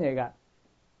實我呢樣嘢㗎，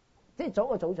即係做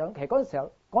個組長，其實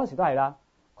嗰陣時都係啦。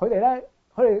佢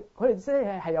哋即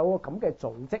係有個咁嘅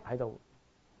組織喺度。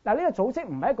嗱，呢個組織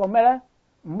唔係一個咩咧？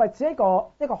唔係只一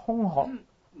個空殼，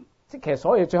即係其實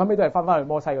所有嘢最後尾都係翻去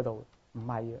摩西嗰度，唔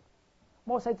係嘅。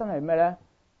摩西真係咩咧？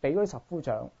俾嗰啲十夫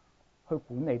長去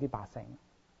管理啲百姓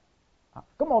啊。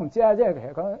咁我唔知啊，即係其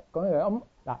實講樣咁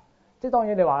嗱，即係當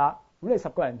然你話啦，管理10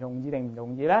個人容易定唔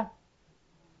容易咧？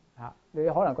啊，你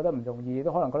可能覺得唔容易，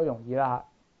都可能覺得容易啦。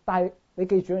但係你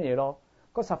記住樣嘢咯，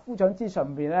個十夫長之上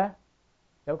邊咧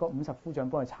有個50夫長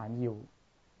幫佢撐腰。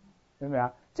明唔明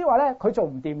啊？即係話咧，佢做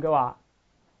唔掂嘅話，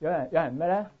有人咩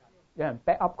咧？有人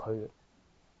back up 佢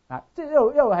啊！即係一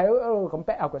路喺一路咁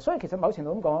back up 嘅。所以其實某程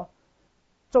度咁講，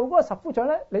做嗰個十夫長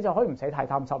咧，你就可以唔使太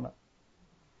擔心啦。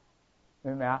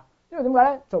明唔明啊？因為點解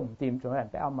咧？做唔掂仲有人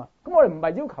back up 嘛。咁我哋唔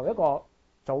係要求一個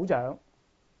組長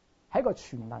係一個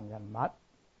全能人物，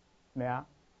明啊？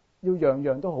要樣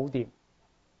樣都好掂。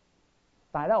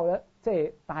但係咧，我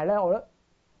覺得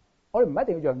我哋唔一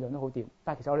定要樣樣都好掂，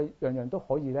但係其實我哋樣樣都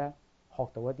可以咧。學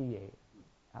到一啲嘢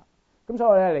啊，咁所以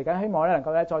我哋嚟緊希望咧能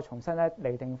夠咧再重新咧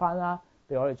釐定翻啦，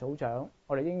譬如我哋組長，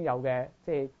我哋應有嘅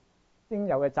即係應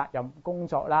有嘅責任工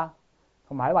作啦，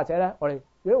同埋或者咧我哋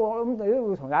如果我諗你都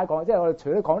會同大家講，即係我哋除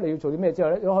咗講你要做啲咩之外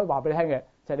咧，都可以話俾你聽嘅，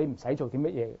就係你唔使做啲乜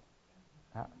嘢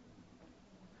嘅啊，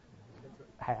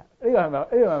係啊，呢個係咪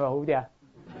好啲啊？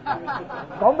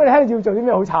講俾你聽要做啲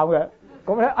咩好慘嘅，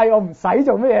講俾你聽，我唔使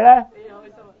做乜嘢咧，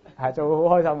係做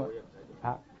好開心嘅。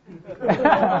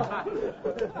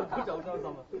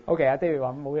O.K. 啊 David 話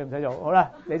冇嘢唔使做，好啦，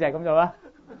你就係咁做啦。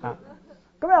啊，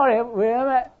咁咧我哋會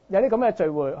有啲咁嘅聚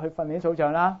會去訓練組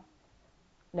長啦。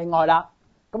另外啦，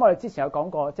咁我哋之前有講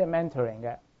過即係 mentoring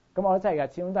嘅，咁我覺得真係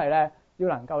嘅，始終都係咧要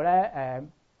能夠咧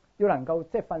要能夠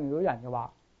即係訓練到人嘅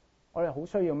話，我哋好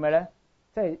需要咩咧？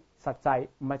即係實際，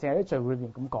唔係淨係啲聚會裏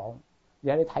邊咁講，而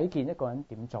係你睇見一個人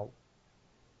點做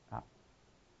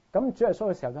咁主耶穌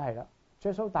嘅時候都係啦，主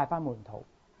耶穌帶翻門徒。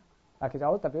嗱，其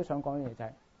實我特別都想講嘅嘢就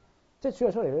係，即係主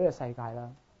耶穌嚟到呢個世界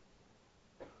啦。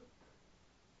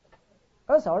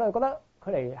嗰時候我哋覺得佢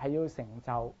嚟係要成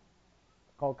就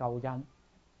個救恩，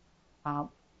啱。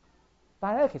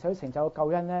但係咧，其實佢成就個救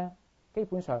恩咧，基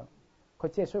本上佢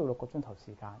只係需要6個鐘頭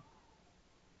時間。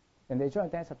人哋將佢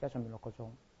釘十字架上面6個鐘，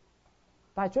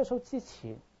但係主耶穌之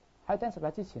前喺釘十字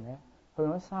架之前咧，佢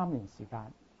用咗3年時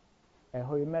間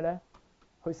去咩咧？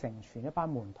去成全一班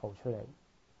門徒出嚟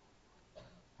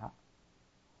嚇。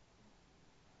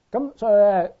咁所以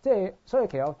咧，所以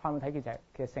其實我盼望睇見就係，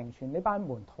其實成全呢班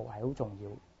門徒係好重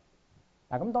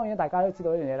要。嗱，咁當然大家都知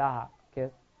道一樣嘢啦嚇。其實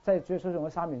即係主耶穌用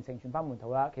咗3年成全班門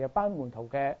徒啦。其實班門徒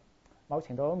嘅某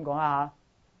程度咁講啦嚇，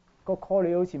個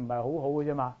call 好似唔係好好嘅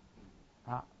啫嘛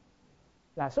嚇。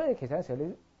嗱，所以其實有時候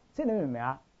你明唔明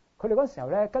啊？佢哋嗰時候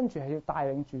咧，跟住係要帶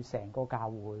領住成個教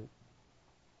會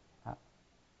嚇。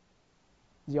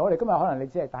而我哋今日可能你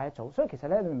只係帶一組，所以其實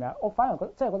咧，你明唔明啊？我反而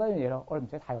真係覺得一樣嘢咯，我哋唔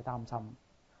使太過擔心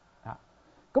嚇。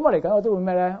咁我嚟緊我都會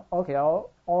咩咧？其實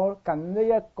我近呢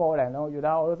1個零2個月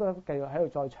啦，我都繼續喺度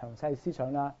再詳細思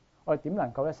想啦。我哋點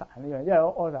能夠咧實行呢樣？因為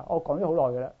我講咗好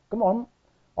耐嘅啦。咁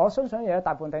我相信嘢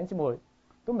大部分弟兄姊妹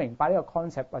都明白呢個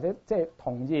concept， 或者即係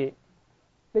同意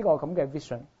呢個咁嘅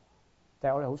vision，就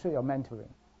係我哋好需要有 mentoring。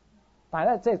但係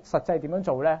咧，即係實際點樣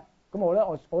做咧？咁我咧，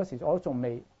我嗰時我都仲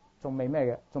未咩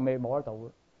嘅，仲未摸得到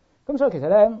嘅。咁所以其實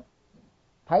咧，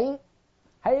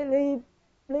喺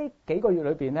呢幾個月裏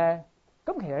邊咧，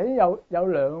咁其實已經有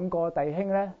2個弟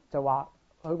兄咧就話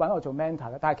去揾我做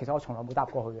mentor 嘅，但係其實我從來冇答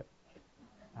過佢嘅。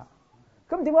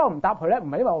咁點解我唔答佢咧？唔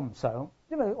係因為我唔想，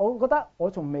因為我覺得我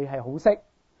仲未係好識，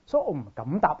所以我唔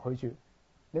敢答佢住。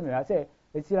你明唔明啊？即係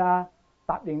你知啦，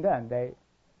答應得人哋，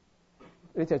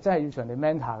你就真係要做人哋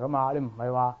mentor 噶嘛？你唔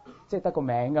係話即係得個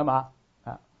名噶嘛？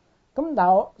咁但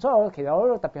係所以我其實我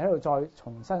都特別喺度再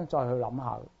重新再去諗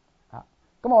下嚇。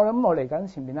咁我諗我嚟緊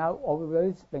前面啦，我會有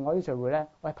啲另外啲聚會咧，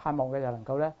我係盼望嘅就能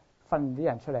夠咧訓練啲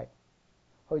人出嚟，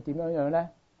去點樣咧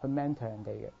去 mentor 人哋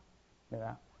嘅，明唔明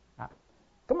啊？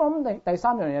咁我諗第3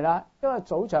樣嘢啦，因為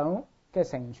組長嘅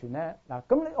成全咧嗱，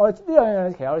咁我呢兩樣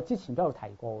嘢其實我哋之前都有提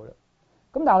過嘅啦。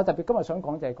咁但係我特別今日想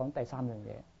講就係講第3樣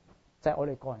嘢，就係我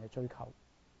哋個人嘅追求。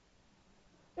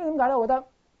因為點解咧？我覺得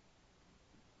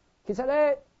其實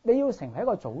咧，你要成為一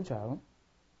個組長，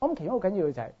我諗其中好緊要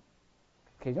嘅就係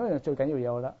其中一樣最緊要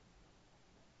嘢，我覺得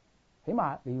起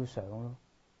碼你要想咯。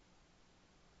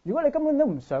如果你根本都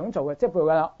唔想做嘅，即係譬如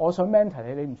話我想 mentor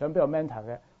你，你唔想俾我 mentor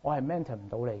嘅，我係 mentor 唔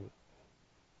到你。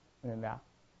明唔明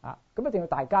啊？咁一定要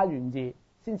大家願意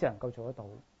先至能夠做得到。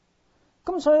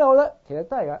咁所以我覺得其實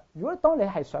都係嘅。如果當你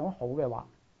係想好嘅話，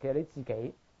其實你自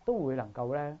己都會能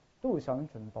夠咧，都會想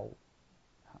進步。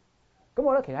咁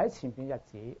我覺得其實喺前邊日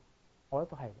子，我覺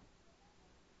得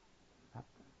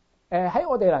都係。喺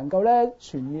我哋能夠咧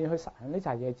全面去實行呢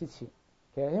扎嘢之前，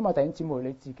其實希望弟兄姊妹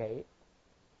你自己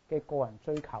嘅個人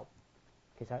追求，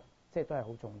其實即係都係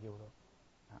好重要咯。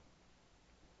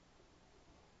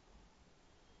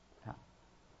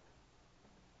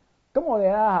咁我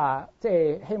哋啦即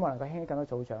係希望能夠興起更多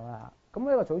組長啦。咁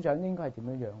呢個組長應該係點樣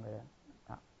樣嘅咧？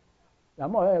嗱，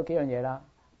咁我覺得有幾樣嘢啦。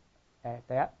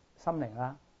第一，心靈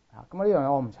啦。咁呢樣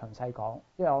嘢我唔詳細講，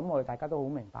因為我諗我哋大家都好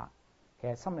明白，其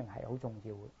實心靈係好重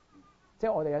要嘅。即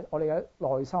係我哋嘅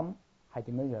內心係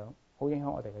點樣樣，好影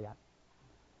響我哋嘅人。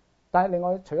但係另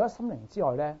外除咗心靈之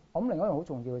外咧，我諗另外一樣好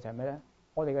重要嘅就係咩咧？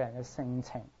我哋嘅人嘅性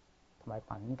情同埋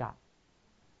品格。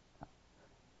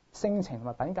性情同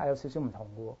埋品格有少少唔同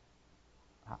嘅喎。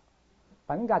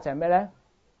品格就係咩咧？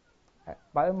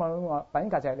品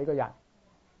格就係你個人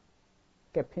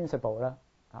嘅 principle 啦，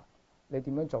你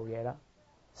點樣做嘢啦？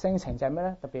性情就係咩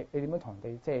咧？特別你點樣同人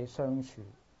哋即係相處。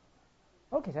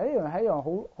其實呢樣係一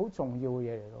樣好重要嘅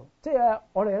嘢嚟咯。即係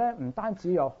我哋咧唔單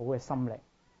止有好嘅心靈，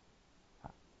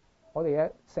我哋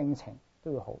嘅性情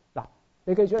都要好。嗱，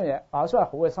你記住一樣嘢，所謂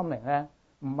好嘅心靈咧，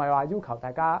唔係話要求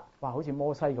大家話好似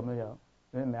摩西咁樣樣，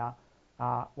你明唔明啊？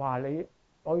話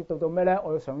我要到咩咧？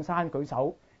我要上山舉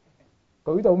手，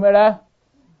舉到咩咧？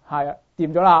係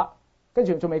掂咗啦，跟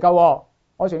住仲未夠，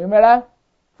我仲要咩咧？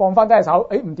放翻低隻手，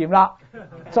唔掂啦，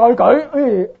再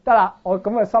舉，得啦，我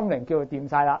咁嘅心靈叫做掂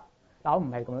晒啦。但我唔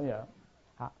係咁樣樣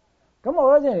嚇。咁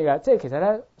我覺得呢樣嘢即係其實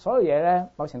咧，所有嘢咧，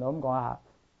某程度咁講下，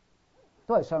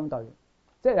都係相對。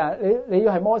即係你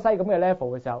要係摩西咁嘅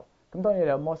level 嘅時候，咁當然你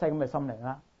有摩西咁嘅心靈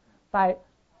啦。但係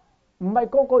唔係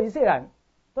個個以色列人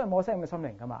都係摩西咁嘅心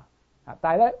靈噶嘛？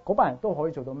但係咧，嗰班人都可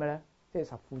以做到咩咧？即係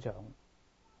十夫長。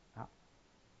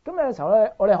咁有時候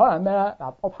咧，我哋可能咩咧？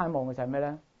嗱，我盼望嘅就係咩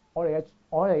咧？我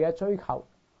哋嘅追求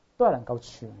都係能夠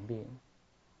全面，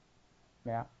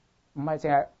明啊？唔係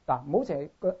淨係嗱，唔好淨係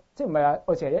個，即係唔係話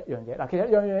我淨係一樣嘢嗱，其實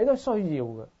樣樣嘢都需要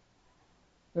嘅。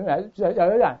你明唔明？有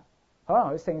啲人可能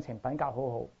佢性情品格好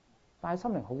好，但係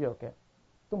心靈好弱嘅，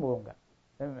都冇用嘅。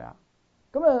你明唔明啊？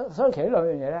咁啊，所以其實呢兩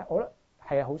樣嘢咧，我覺得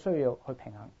係好需要去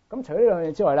平衡。咁除咗呢兩樣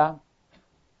嘢之外啦，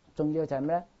重要就係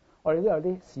咩咧？我哋都有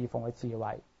啲侍奉嘅智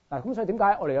慧嗱。咁所以點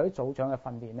解我哋有啲組長嘅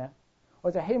訓練咧？我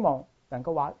就希望能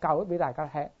夠話教咗俾大家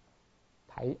聽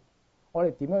睇，我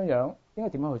哋點樣應該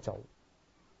點樣去做，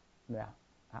明唔明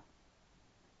啊？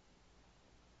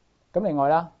咁另外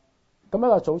啦，咁一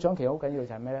個組長其實好緊要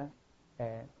就係咩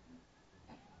咧？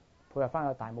配合翻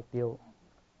個大目標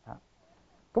啊。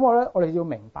咁我哋要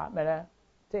明白咩咧？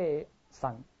即係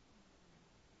神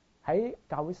喺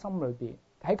教會心裏邊，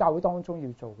喺教會當中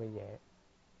要做嘅嘢，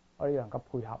我哋要能夠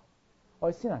配合，我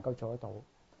哋先能夠做得到。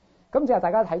咁就係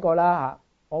大家睇過啦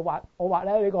嚇，我畫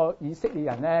咧呢個以色列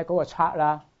人咧嗰個 chart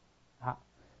啦嚇。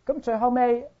咁最後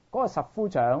尾嗰個十夫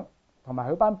長同埋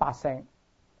佢班百姓，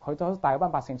佢都大班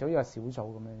百姓組呢個小組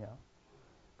咁樣樣。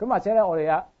咁或者咧，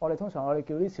我哋通常我哋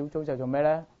叫啲小組就做咩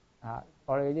咧？啊，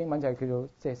我哋嘅英文就係叫做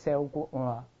即係 cell group 啊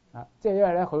嘛。啊，即係因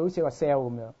為咧佢好似個 cell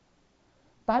咁樣。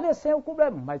但係呢個 cell group 咧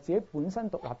唔係自己本身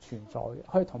獨立存在嘅，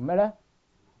佢係同咩咧？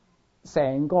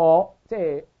成個即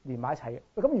係連埋一齊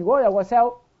嘅。咁如果有個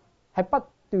cell 係不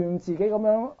斷自己咁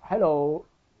樣喺度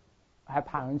係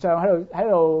膨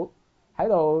脹，喺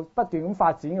度不斷咁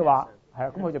發展嘅話，係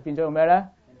啊，咁佢就變咗做咩咧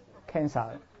 ？cancer。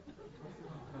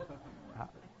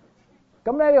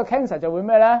咁咧呢個 cancer 就會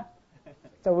咩咧？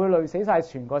就會累死晒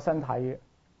全個身體嘅。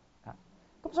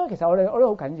咁所以其實我哋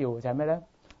好緊要就係咩咧？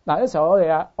嗱，有時候我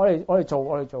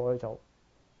哋做，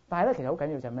但係咧其實好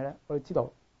緊要就係咩咧？我哋知道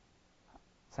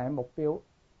神嘅目標，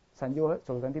神要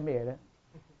做緊啲咩咧？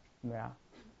係咪啊？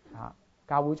嚇，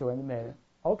教會做緊啲咩咧？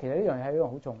我其實呢樣嘢係一樣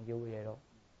好重要嘅嘢咯，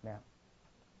明啊？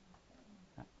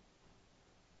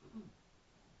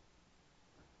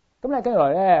咁咧跟住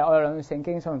來咧，我有兩段聖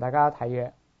經想同大家睇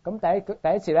嘅。咁第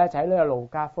一節咧就喺呢個路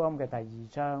加福音嘅第2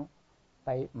章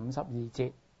第52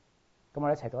節。咁我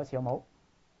哋一齊讀一次好唔好？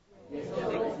耶穌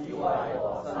的智慧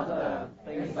和身量，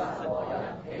並神和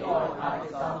人喜愛他的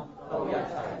心，都一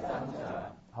齊增長。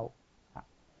好啊。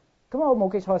咁我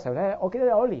冇記錯嘅時候咧，我記得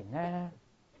有一年咧，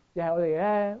又係我哋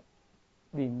咧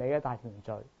年尾嘅大團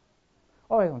聚，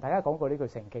我係同大家講過呢句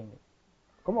聖經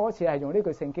嘅。咁我嗰次係用呢句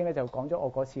聖經咧，就講咗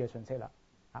我嗰次嘅信息啦。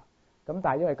啊，咁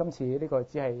但係因為今次呢個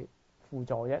只係輔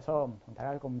助啫，所以我唔同大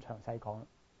家咁詳細講。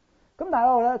咁但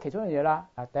係我咧其中一樣嘢啦，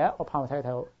嗱，第一我盼望睇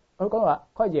到佢講話，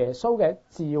佢係耶穌嘅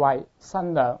智慧、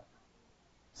身量、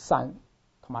神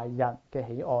同埋人嘅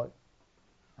喜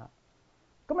愛啊。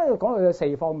咁咧講到有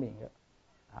4方面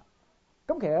嘅啊。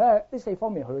咁其實咧呢4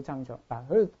方面佢都增長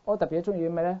嗱，我特別中意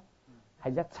啲咩咧？係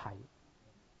一齊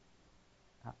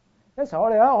啊。有時候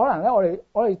我哋咧可能咧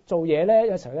我哋做嘢咧，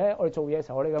有時候咧我哋做嘢嘅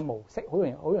時候，我哋嘅模式好容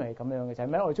易咁樣嘅就係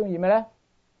咩？我哋中意咩咧？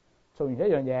做完一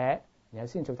樣嘢，然後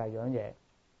先做第二樣嘢。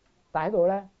但係喺度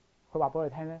咧，佢話俾我哋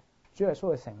聽咧，主耶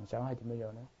穌嘅成長係點樣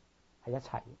樣咧？係一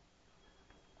齊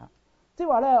啊，即係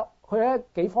話咧，佢喺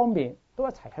幾方面都一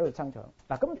齊喺度增長。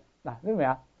嗱咁嗱，你明唔明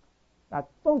啊？嗱，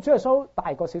當主耶穌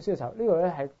大個少少嘅時候，呢個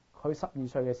咧係佢12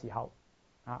歲嘅時候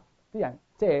啊，啲人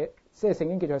即係聖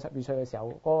經記載12歲嘅時候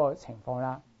嗰個情況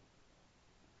啦。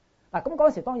嗱咁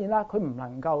嗰時當然啦，佢唔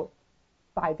能夠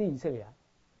帶啲以色列人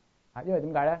啊，因為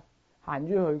點解咧？限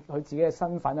於佢自己嘅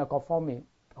身份啊，各方面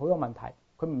好多問題，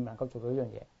佢唔能夠做到呢樣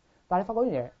嘢。但係你發覺嗰樣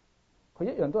嘢，佢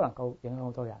一樣都能夠影響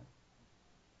好多人，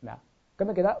係咪啊？咁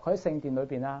你記得佢喺聖殿裏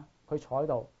邊啦，佢坐喺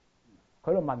度，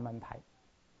佢喺度問問題，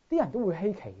啲人都會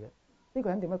稀奇嘅。呢個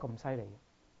人點解咁犀利嘅？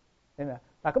你明唔明啊？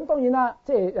嗱咁當然啦，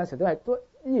即係有時都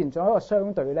依然仲有一個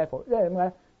相對嘅 level，因為點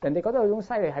解？人哋覺得嗰種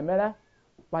犀利係咩咧？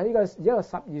話呢個以一個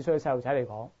12歲嘅細路仔嚟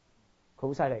講，佢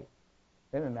好犀利，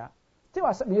你明唔明啊？即係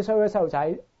話12歲嘅細路仔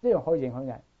一樣可以影響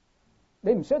人。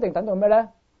你唔需要一定等到咩咧？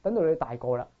等到你大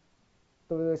個啦，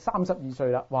到32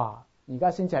歲啦，哇！而家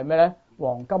先至係咩咧？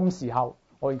黃金時候，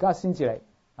我而家先至嚟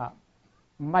啊！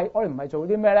我哋唔係做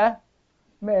啲咩咧？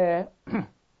咩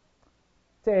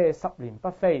即係10年不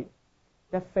飛，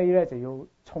一飛咧就要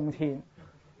衝天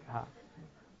啊！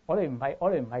我哋唔係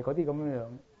嗰啲咁樣，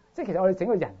即係其實我哋整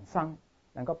個人生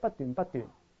能夠不斷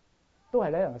都係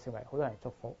咧能夠成為好多人祝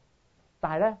福，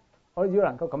但係咧我哋要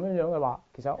能夠咁樣嘅話，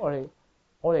其實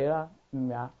我哋啦，明唔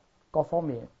明啊？各方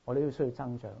面我哋都需要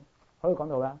增長，可以講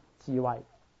到啦，智慧、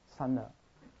身量，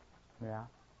明唔明啊？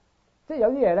即係有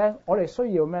啲嘢咧，我哋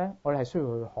需要咩？我哋係需要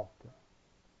去學嘅。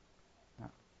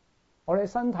我哋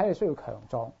身體係需要強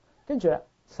壯，跟住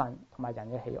神同埋人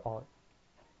嘅喜愛。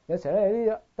有時候咧，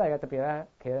呢啲都係特別咧，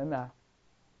其實咩啊？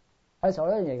有時候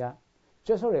呢樣嘢噶，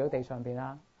耶穌嚟到地上邊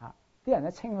啦，啲人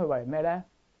咧稱佢為咩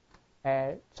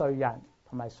咧？罪人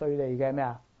同埋稅吏嘅咩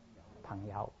啊朋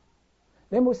友。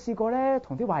你有冇試過咧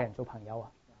同啲壞人做朋友啊？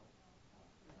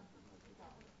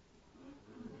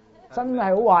真係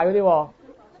好壞嗰啲喎，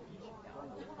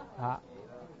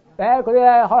嗰啲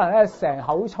咧可能咧成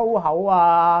口粗口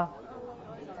啊，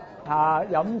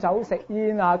飲酒食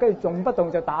煙啊，跟住動不動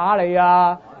就打你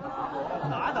啊！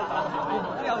打就打，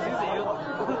都有少少，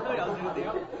都有少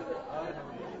少。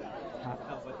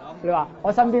你話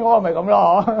我身邊嗰個咪咁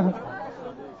咯？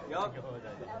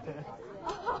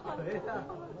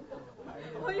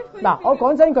嗱，我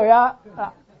講真句啊，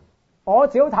我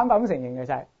只好坦白咁承認嘅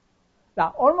就係，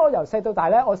嗱，我諗我由細到大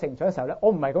咧，我成長嘅時候咧，我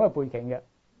唔係咁嘅背景嘅，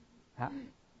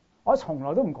我從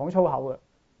來都唔講粗口嘅，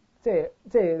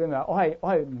即係你明嘛？我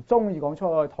係唔中意講粗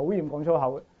口，我係討厭講粗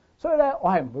口嘅，所以咧我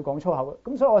係唔會講粗口嘅。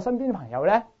咁所以我身邊啲朋友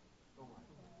咧，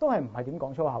都係唔係點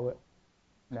講粗口嘅，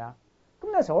明啊？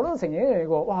咁有時候我都承認一樣嘢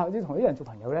喎，哇！你同啲人做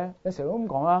朋友咧，有時候都咁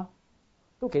講啦，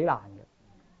都幾難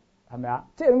嘅，係咪啊？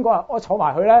即係點講啊？我坐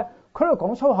埋去咧，佢喺度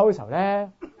講粗口嘅時候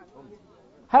咧，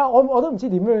係啊，我都唔知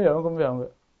點樣咁樣嘅。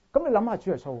咁你諗下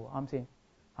主耶穌啱先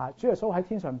嚇，主耶穌喺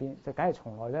天上邊就梗係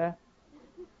從來咧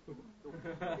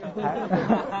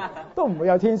都唔會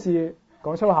有天使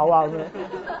講粗口啊咁樣。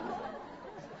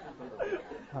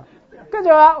跟住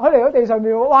啊，佢嚟到地上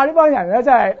面，哇！呢班人咧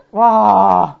真係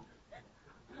哇！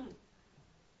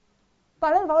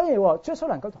但係咧，反而喎，主耶穌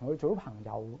能夠同佢做到朋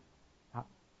友嚇，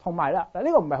同埋啦嗱，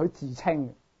呢個唔係佢自稱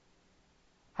嘅，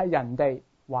係人哋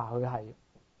話佢係，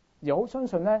而我好相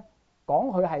信咧，講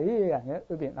佢係呢啲人嘅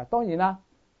裏邊嗱，當然啦，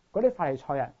嗰啲法利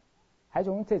賽人係一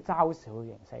種即係嘲笑嘅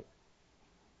形式，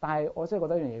但係我真係覺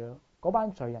得一樣嘢咯，嗰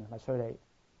班罪人同埋稅吏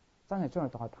真係將佢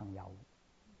當係朋友，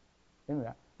你明唔明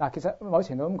啊？嗱，其實某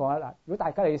程度咁講啊，嗱，如果大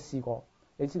家你試過，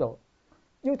你知道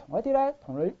要同一啲咧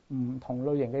同你唔同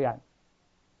類型嘅人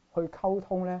去溝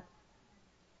通咧，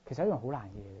其實係一樣好難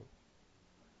嘅嘢。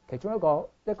其中一個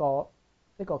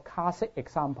classic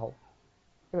example，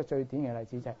 一個最典型嘅例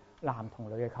子就係男同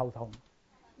女嘅溝通，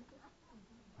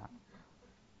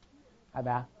係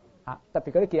咪啊？特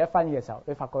別嗰啲結咗婚嘅時候，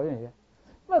你發覺一樣嘢，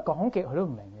因為講極佢都唔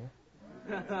明嘅。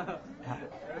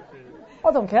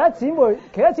我同其他姊妹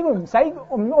唔使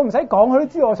我唔使講，佢都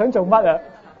知道我想做乜啊？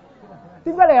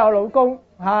點解你有老公？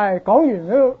係講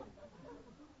完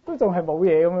都仲係冇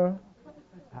嘢咁樣。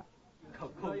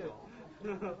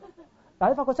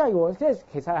但你發覺真係喎，即係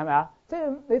其實係咪啊？即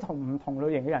係你同唔同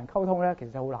類型嘅人溝通咧，其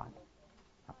實好難。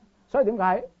所以點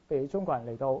解譬如中國人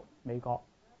嚟到美國，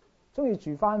中意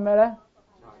住翻咩咧？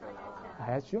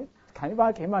係啊，住近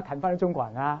翻，起碼近翻啲中國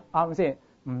人啊，啱唔啱先？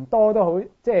唔多都好，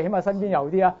即係起碼身邊有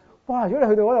啲啊。哇！如果你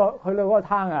去到嗰個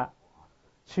灘啊，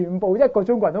全部一個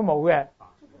中國人都冇嘅，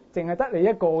淨係得你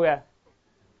一個嘅。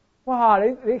哇！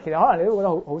你其實可能你都覺得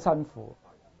好辛苦，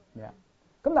咩啊？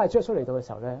咁但係主耶穌嚟到嘅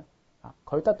時候咧，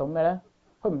佢得到咩咧？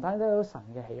佢唔單止得到神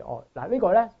嘅喜愛，嗱呢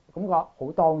個咧感覺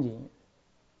好當然，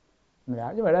明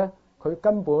啊？因為咧佢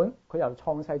根本佢由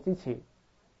創世之前，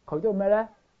佢都咩咧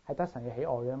係得神嘅喜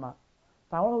愛嘅嘛。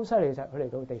但係我覺得好犀利嘅就係佢嚟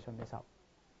到地上嘅時候，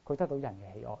佢得到人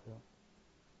嘅喜愛咯。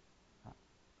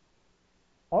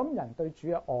我諗人對主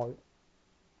嘅愛、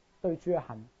對主嘅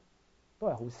恨都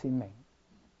係好鮮明，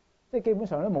即係基本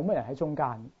上都冇乜人喺中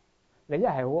間。你一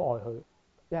係好愛佢，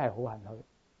一係好恨佢。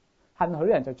恨佢啲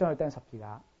人就將佢釘十字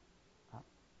架，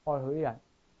愛佢啲人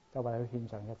就為佢獻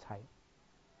上一切。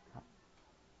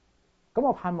咁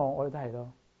我盼望我哋都係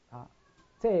咯，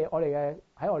即係我哋嘅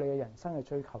喺我哋嘅人生嘅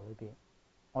追求裏邊，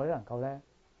我哋都能夠咧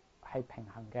係平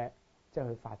衡嘅，即係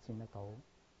去發展得到。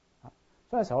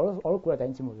所以有時候我都鼓勵弟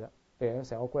兄姊妹嘅。譬如有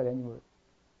時候我鼓勵弟兄姊妹，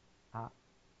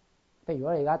譬如如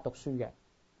果你而家讀書嘅，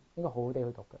應該好好地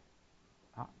去讀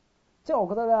嘅，即係我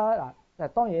覺得咧嗱，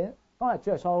當日主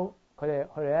耶穌佢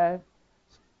哋咧，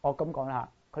我咁講啦，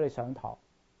佢哋上堂，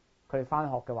佢哋返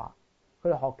學嘅話，佢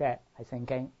哋學嘅係聖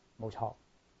經，冇錯，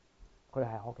佢哋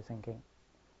係學嘅聖經，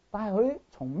但係佢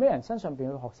從咩人身上邊去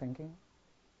學聖經？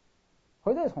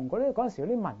佢都係從嗰陣時嗰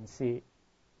啲文士，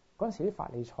嗰陣時啲法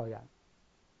利賽人，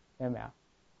你明唔明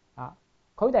啊？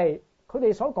佢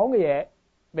哋所講嘅嘢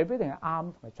未必一定係啱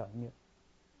同埋準嘅，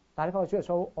但係你發覺主耶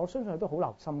穌，我相信佢都好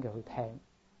留心嘅去聽，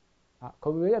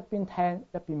佢會一邊聽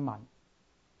一邊問。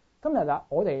今日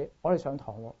我哋上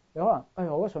堂喎，你可能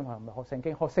我覺得上堂唔係學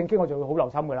聖經我就會好留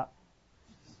心嘅啦。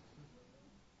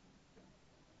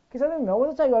其實你唔明，我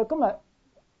覺得真係今日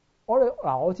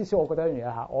我至少我覺得一樣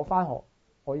嘢嚇，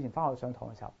我以前返學上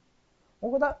堂嘅時候，我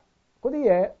覺得嗰啲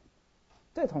嘢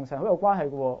即係同神好有關係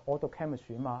嘅喎。我讀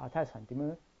chemistry 啊嘛，睇下神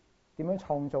點樣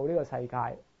創造呢個世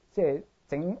界，即係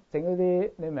整嗰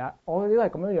啲你明啊？我都係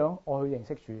咁樣我去認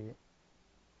識主。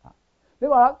你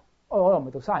話啦，我又唔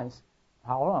係讀 science 可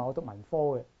能我讀文科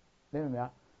嘅，你明唔明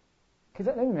啊？其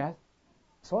實你明唔明啊？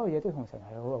所有嘢都同神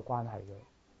係好有關係嘅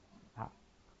嚇。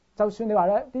就算你話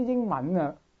咧啲英文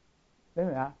啊，你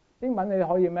明唔明啊？英文你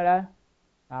可以咩咧？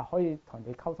可以同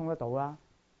人哋溝通得到啦。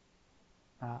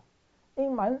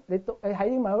英文你喺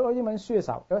英文書嘅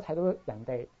時候，你都睇到人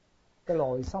哋嘅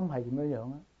內心係點樣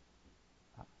樣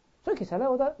啊。所以其實咧，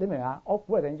我覺得你明唔明啊？我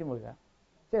鼓勵弟兄姊妹嘅，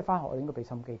即係翻學我應該俾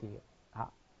心機啲嘅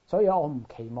嚇。所以我唔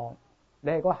期望你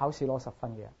係嗰個考試攞10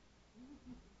分嘅人，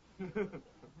明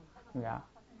唔明啊？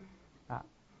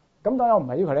咁當然我唔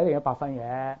係要求你一定要100分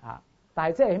嘅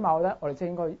但係即係起碼我覺得我哋即係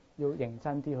應該要認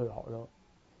真啲去學咯。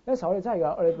有時候我哋真係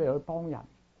㗎，我哋譬如去幫人，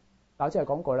我之前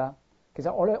講過啦。其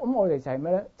實我哋就係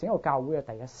咩咧？整個教會嘅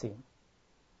第一線，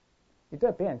亦都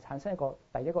係俾人產生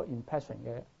第一個 impression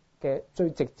嘅最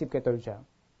直接嘅對象，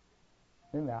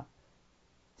明唔明啊？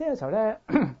即係有時候咧，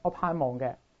我盼望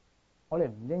嘅，我哋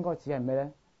唔應該只係咩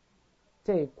咧？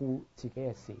即係顧自己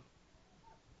嘅事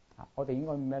我哋應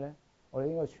該咩咧？我哋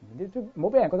應該全面啲，唔好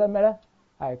俾人覺得咩咧？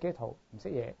係基督徒唔識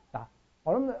嘢嗱。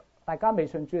我諗大家未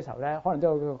信主嘅時候咧，可能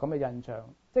都有個咁嘅印象，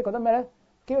即係覺得咩咧？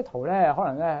基督徒咧，可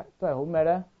能咧都係好咩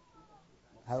咧？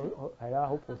係啦，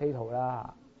好 potato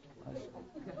啦，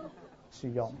薯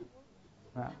蓉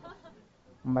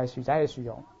唔係薯仔嘅薯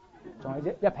蓉，仲係一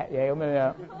劈嘢咁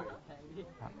樣。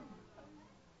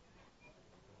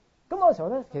咁嗰個時候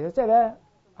咧，其實即係咧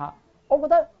我覺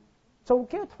得做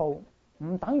基督徒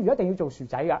唔等於一定要做薯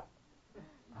仔㗎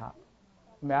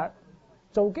明唔明啊？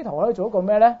做基督徒可以做一個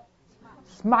咩咧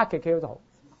 ？smart 嘅基督徒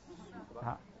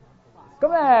咁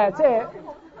咧即係。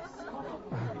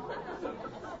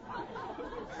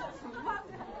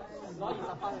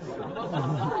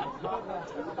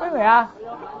明唔明啊？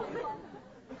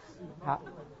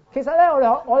其實咧，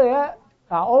我哋咧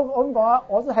我咁講啊，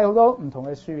我都睇好多唔同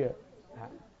嘅書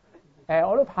嘅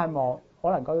我都盼望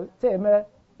我能夠即係咩咧？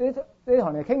你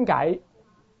同人哋傾偈，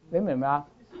你明唔明啊？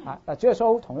嗱，主耶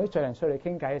穌同啲罪人稅吏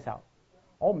傾偈嘅時候，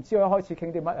我唔知佢一開始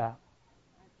傾啲乜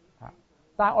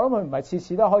但係我諗佢唔係次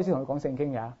次都開始同佢講聖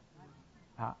經嘅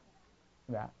明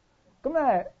唔明啊？咁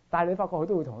咧，但係你發覺佢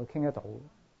都會同佢傾得到。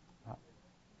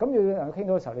咁要能夠傾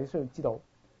到嘅時候，你需要知道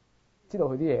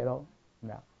佢啲嘢咯，係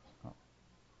咪啊？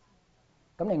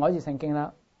咁另外一次聖經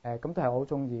啦，咁都係我好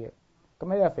中意嘅。咁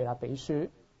喺呢個腓立比書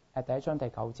第1章第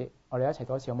9節，我哋一齊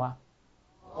讀一次好嗎？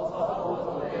我所禱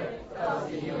告的，就是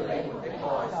要你們的愛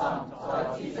心，在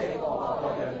知識和各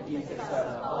樣見識上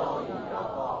多而又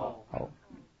多。好。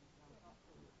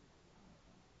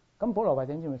咁保羅為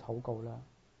點知佢禱告啦？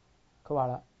佢話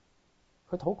啦，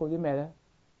佢禱告啲咩咧？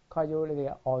佢話要你哋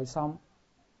嘅愛心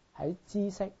喺知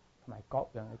識同埋各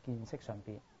樣嘅見識上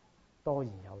邊多而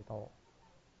又多。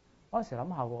我有時諗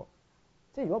下喎，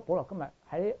即係如果保羅今日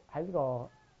喺呢個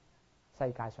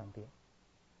世界上邊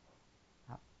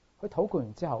佢禱告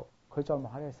完之後，佢再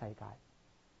望下呢個世界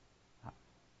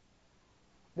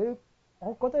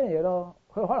我覺得樣嘢咯，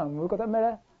佢可能會覺得咩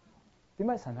咧？點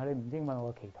解神係你唔應允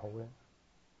我嘅祈禱咧？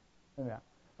明唔明啊？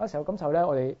有時候感受咧，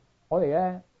我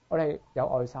哋有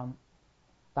愛心，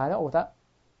但係咧，我覺得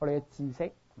我哋嘅知識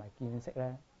同埋見識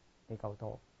咧未夠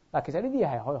多。嗱，其實呢啲嘢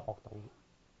係可以學到嘅。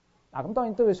咁當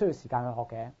然都要需要時間去學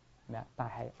嘅，明啊？但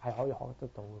係可以學得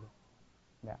到嘅，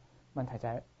明啊？問題就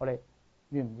係我哋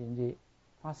願唔願意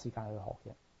花時間去學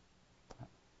嘅。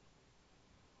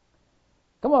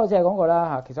咁我淨係講過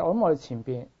啦，其實我諗我哋前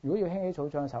邊如果要興起組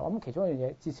長嘅時候，我諗其中一樣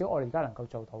嘢，至少我哋而家能夠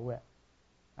做到嘅，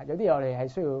有啲嘢我哋係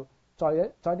需要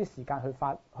再啲時間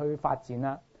去發展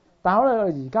啦。但係我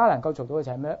哋而家能夠做到嘅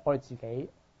就係咩？我哋自己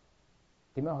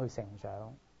點樣去成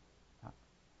長？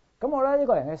咁我咧呢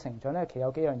個人嘅成長咧，其實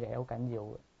有幾樣嘢係好緊要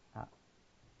嘅。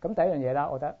咁第一樣嘢啦，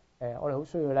我覺得我哋好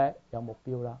需要咧有目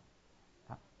標啦。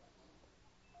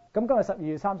咁今日12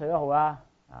月31號啦，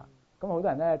咁好多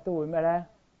人咧都會咩咧？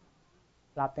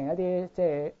立定一啲即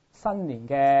係新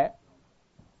年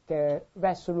嘅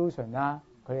resolution 啦，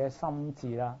佢嘅心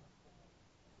志啦。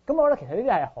咁我覺得其實呢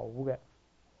啲係好嘅。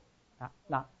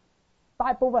嗱，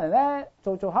大部分人咧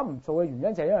做下唔做嘅原因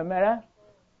就係因為咩咧？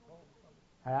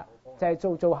係啊，就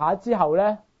係做下之後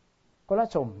咧覺得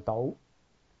做唔到，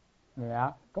明唔明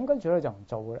啊？咁跟住咧就唔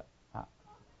做噶啦。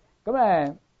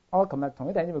咁我琴日同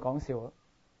啲弟兄姊妹講笑，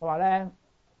我話咧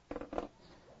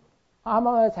啱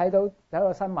啱睇到有一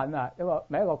個新聞啊，一個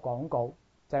廣告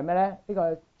就係咩咧？呢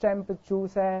個 Jamba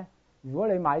Juice 咧，如果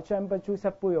你買 Jamba Juice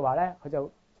一杯嘅話咧，佢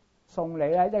就送你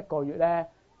咧1個月咧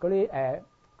嗰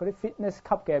啲 fitness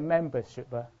club 嘅 membership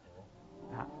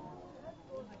啊，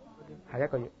係1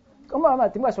個月。咁我諗下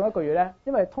點解送1個月咧？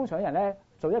因為通常啲人咧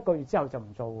做1個月之後就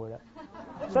唔做㗎啦，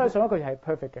所以送1個月係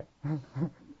perfect 嘅。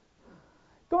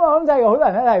咁我諗就係好多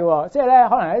人咧係喎，即係咧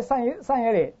可能喺新嘅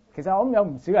一年，其實我諗有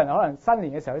唔少人可能新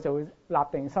年嘅時候咧就會立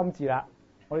定心志啦，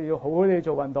我哋要好好地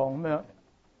做運動咁樣。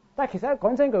但係其實咧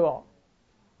講真句喎，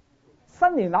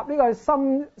新年立呢個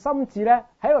心志咧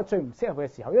係一個最唔適合嘅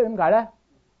時候，因為點解咧？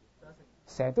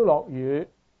成日都落雨，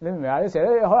你明唔明啊？你成日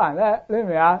都可能咧，你明唔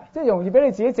明啊？即係容易俾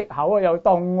你自己藉口啊，又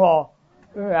凍喎，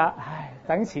你明唔明啊？唉，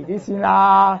等遲啲先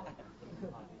啦。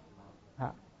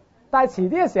嚇！但係遲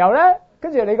啲嘅時候咧，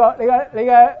跟住你就覺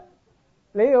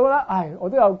得，唉，我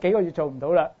都有幾個月做唔到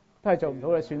啦，都係做唔到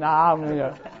啦，算啦咁樣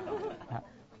樣。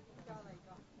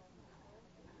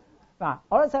嗱，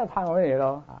我覺得真係盼望啲嘢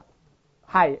咯。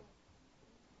係，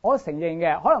我承認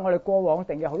嘅，可能我哋過往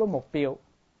定嘅好多目標，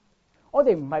我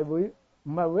哋唔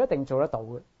係會一定做得到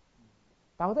嘅。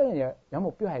但係好多樣嘢有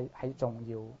目標係重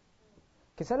要。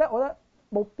其實咧，我覺得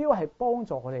目標係幫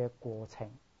助我哋嘅過程，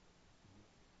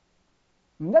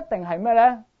唔一定係咩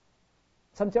咧。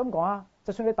甚至咁講啊，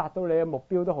就算你達到你嘅目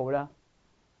標都好啦，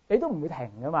你都唔會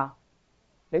停噶嘛，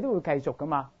你都會繼續噶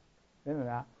嘛。你明唔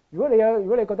明啊？如果你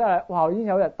覺得係哇，我已經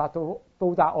有日到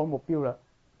達我目標啦，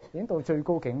已經到最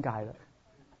高境界啦，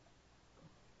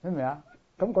你明唔明啊？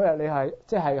咁嗰日你係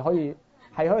即係可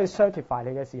以 certify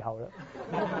你嘅時候啦，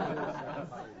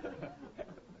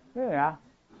明唔明啊？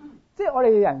即係我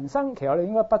哋人生其實我哋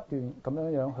應該不斷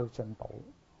咁樣去進步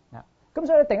啊。咁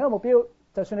所以你定一個目標，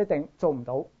就算你做唔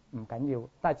到唔緊要，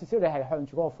但係至少你係向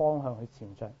住嗰個方向去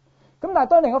前進。咁但係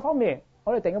當另一方面，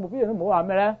我哋定嘅目標都唔好話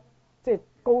咩咧，即係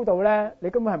高度咧，你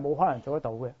根本係冇可能做得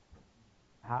到嘅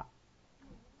嚇。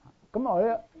咁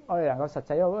我哋能夠實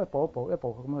際一步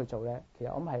咁去做咧，其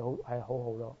實我諗係好好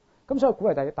咯。咁所以鼓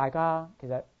勵大家，其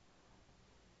實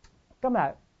今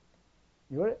日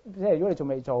如果你仲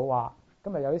未做嘅話，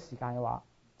今日有啲時間嘅話，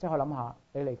即係可以諗下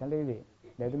你嚟緊呢年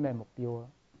你有啲咩目標啊？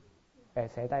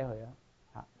寫低佢啊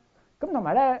嚇。咁同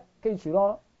埋咧，記住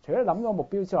咯，除咗諗咗個目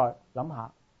標之外，諗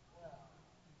下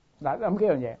嗱，諗幾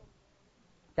樣嘢。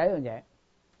第一樣嘢，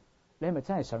你係咪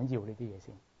真係想要呢啲嘢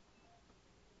先？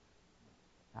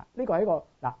呢個係一個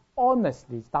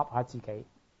honestly 答下自己，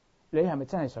你係咪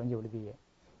真係想要呢啲嘢？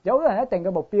有好多人一定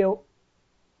嘅目標，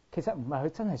其實唔係佢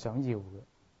真係想要嘅，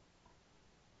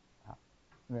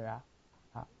明唔明啊？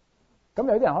咁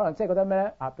有啲人可能即係覺得咩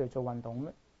咧？譬如做運動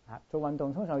咩？做運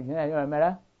動通常原因係因為咩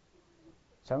咧？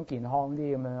想健康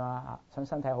啲咁樣啦，想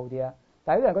身體好啲啊。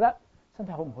但係有啲人覺得身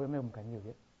體好唔好有咩咁緊要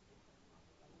啫？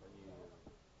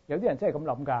有啲人真係咁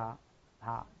諗㗎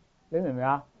嚇，你明唔明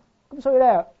啊？咁所以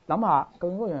咧，諗下究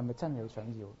竟嗰樣係咪真係想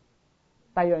要？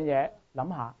第二樣嘢，諗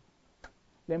下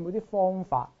你有冇啲方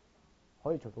法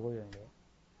可以做到嗰樣嘢？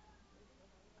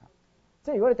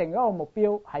即係如果你定咗一個目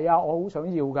標，係啊，我好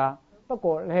想要㗎，不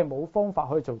過你係冇方法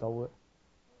可以做到嘅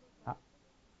嚇。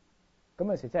咁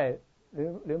有時真係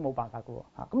你都冇辦法㗎喎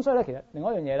嚇。咁所以咧，其實另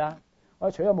外一樣嘢啦，我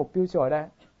哋除咗目標之外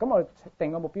咧，咁我哋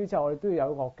定個目標之後，我哋都要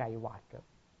有一個計劃嘅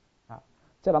嚇。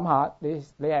即係諗下你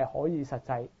係可以實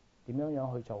際點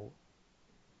樣去做。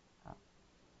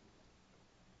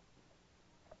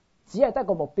只係得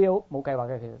個目標冇計劃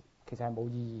嘅，其實係冇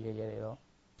意義嘅嘢嚟咯。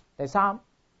第三，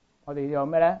我哋要有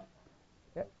咩咧？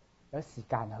有時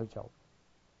間去做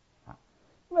嚇。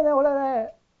因為咧，我覺得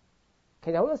咧，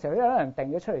其實好多時候有人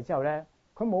定咗出嚟之後咧，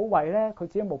佢冇為咧佢自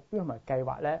己目標同埋計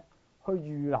劃咧去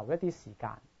預留一啲時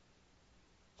間，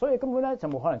所以根本咧就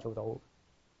冇可能做到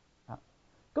嚇。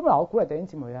咁嗱，我鼓勵弟兄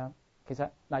姊妹啦，其實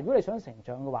嗱，如果你想成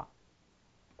長嘅話，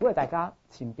鼓勵大家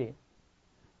前邊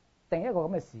定一個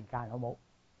咁嘅時間，好冇？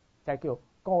就係叫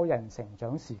個人成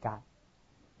長時間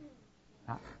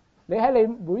啊！你喺你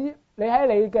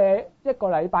嘅一個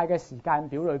禮拜嘅時間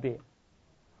表裏邊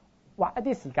劃一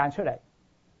啲時間出嚟，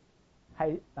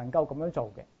係能夠咁樣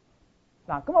做嘅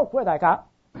嗱。咁我鼓勵大家，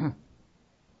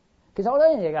其實我覺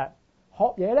得一樣嘢嘅學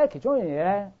嘢咧，其中一樣嘢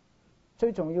咧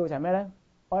最重要就係咩咧？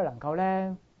我哋能夠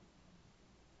咧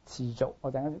持續。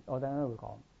我等陣都會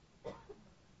講，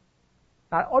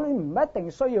但係我哋唔一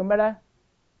定需要咩咧？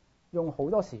用好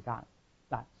多時間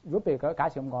嗱，如果譬如佢假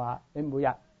設咁講啊，你每日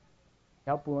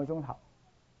有半個鐘頭，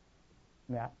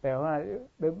明啊？譬如話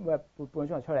你每日半個鐘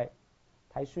頭出嚟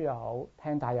睇書又好，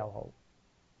聽帶又好，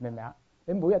明唔明啊？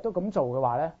你每日都咁做嘅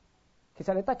話咧，其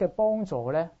實你得嘅幫助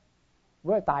咧，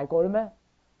會係大過啲咩？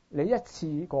你一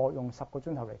次過用10個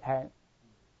鐘頭嚟聽，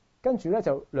跟住咧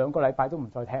就2個禮拜都唔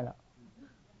再聽啦，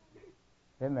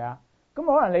你明唔明啊？咁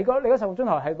可能你嗰10個鐘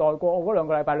頭係耐過我嗰2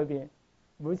個禮拜裏邊。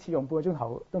每次用半個鐘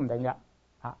頭都唔定嘅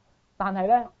嚇，但係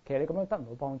咧，其實你咁樣得唔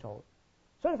到幫助，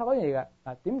所以你發覺一樣嘢嘅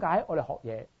嗱，點解我哋學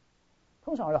嘢？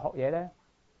通常我哋學嘢咧，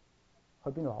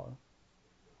去邊度學咧？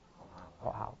學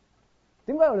校。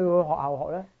點解我哋會去學校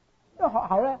學咧？因為學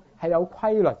校咧係有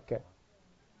規律嘅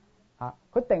嚇，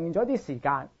佢定咗啲時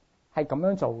間係咁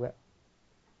樣做嘅。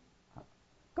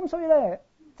咁所以咧，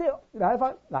即係嗱一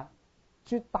翻嗱，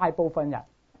絕大部分人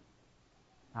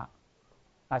嚇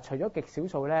嗱，除咗極少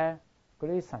數咧。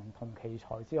嗰啲神童奇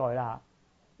才之外啦，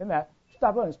你明啊？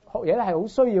大部分人學嘢咧係好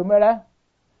需要咩咧？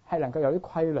係能夠有啲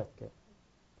規律嘅。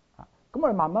咁我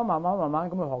哋慢慢咁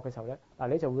去學嘅時候咧，嗱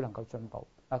你就會能夠進步。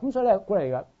咁所以咧鼓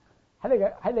勵嘅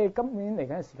喺你今年嚟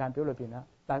緊嘅時間表裏邊咧，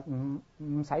但係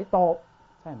唔使多，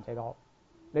真係唔使多。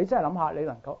你真係諗下，你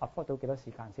能夠 afford 到幾多時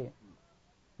間先？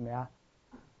係咪啊？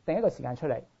定一個時間出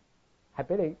嚟，係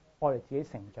俾你愛嚟自己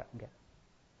成長嘅。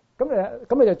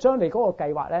咁你就將你嗰個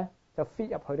計劃咧，就 fit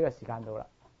入去呢個時間度啦。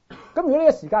咁如果呢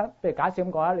個時間，譬如假設咁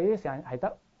講啦，你呢個時間係得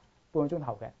半個鐘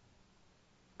頭嘅，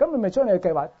咁你咪將你嘅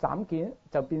計劃斬件，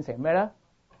就變成咩咧？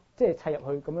即係砌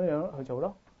入去咁樣去做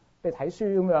咯。譬如睇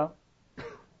書咁樣，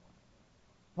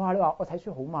哇！你話我睇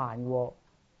書好慢嘅喎，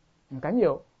唔緊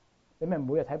要，你咪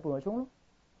每日睇半個鐘咯。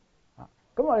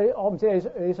咁我唔知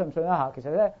你信唔信啦嚇。其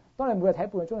實咧，當你每日睇半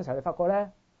個鐘嘅時候，你發覺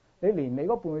咧，你年尾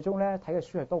嗰半個鐘咧睇嘅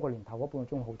書係多過年頭嗰半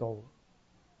個鐘好多。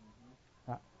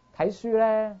睇書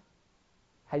咧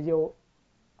係要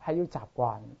習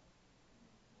慣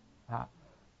嚇。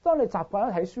當你習慣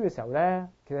咗睇書嘅時候咧，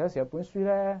其實有時有本書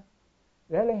咧，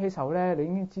你一拎起手咧，你已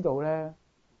經知道咧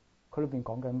佢裏邊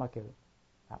講緊乜嘅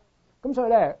嚇。咁所以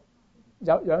咧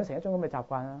養成一種咁嘅習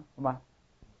慣啦，好嘛？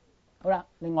好啦，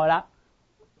另外啦，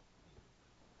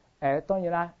當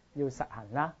然啦，要實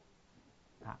行啦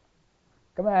嚇。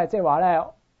咁即係話咧，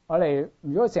我哋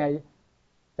如果淨係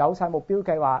有晒目標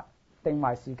計劃，定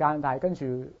埋時間，但係跟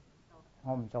住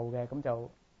我唔做嘅，咁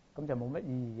就冇乜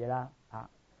意義嘅啦嚇。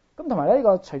咁同埋咧，呢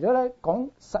個除咗咧講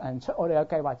實行出我哋嘅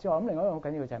計劃之外，咁另外一樣好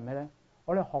緊要嘅就係咩咧？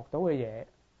我哋學到嘅嘢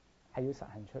係要實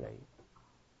行出嚟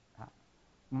嚇，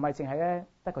唔係淨係咧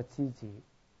得個知字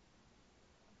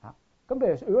嚇。咁譬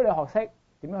如如果你學識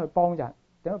點樣去幫人，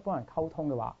點樣幫人溝通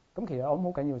嘅話，咁其實我諗好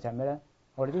緊要就係咩咧？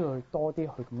我哋都要去多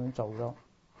啲去咁樣做咯。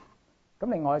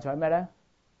咁另外仲有咩咧？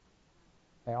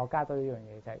我加多呢樣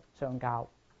嘢就係相交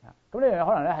啊。咁呢樣嘢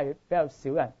可能咧係比較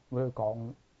少人會去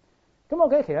講。咁我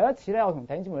記得其實一次咧，我同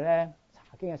弟兄姊妹咧查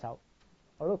經嘅時候，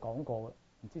我都講過嘅，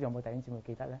唔知仲有冇弟兄姊妹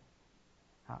記得咧？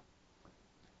嚇，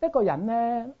一個人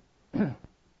咧，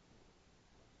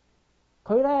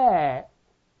佢咧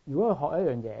如果去學一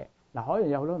樣嘢，嗱，學一樣嘢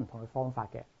有好多唔同嘅方法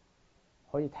嘅，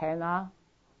可以聽啦，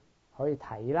可以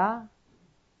睇啦，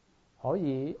可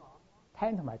以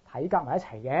聽同埋睇夾埋一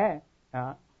齊嘅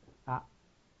啊。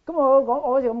咁我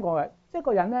好似咁講嘅，即係一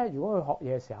個人咧，如果去學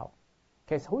嘢嘅時候，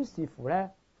其實好視乎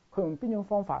咧，佢用邊種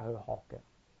方法去學嘅。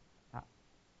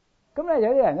咁咧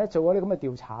有啲人咧做過啲咁嘅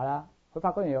調查啦，佢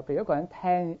發覺譬如一個人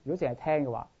聽，如果淨係聽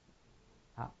嘅話，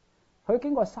佢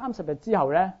經過30日之後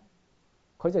咧，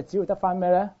佢就只要得翻咩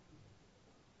咧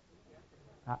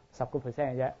？10%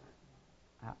 嘅啫。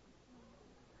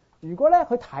如果咧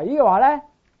佢睇嘅話咧，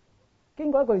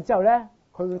經過1個月之後咧，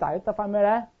佢會大約得翻咩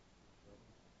咧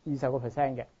？20%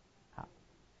 嘅。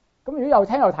咁如果又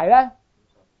聽又睇咧，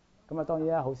咁啊當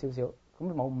然啦好少少，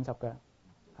咁冇50嘅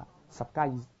，10加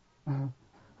2，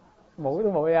冇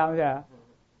都冇嘅啱先。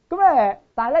咁咧，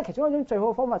但係咧其中一種最好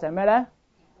嘅方法就係咩咧？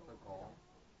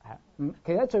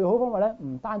其實最好嘅方法咧，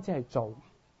唔單止係做，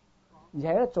而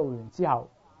係咧做完之後，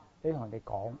你同人哋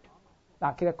講。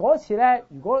嗱，其實嗰次咧，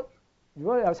如果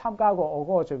有參加過我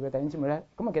嗰個聚會嘅弟兄姊妹咧，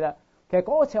咁啊記得，其實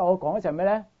嗰次我講嘅就係咩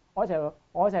咧？我就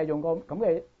係用個咁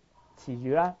嘅詞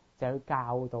語啦。就係去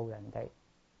教導人哋，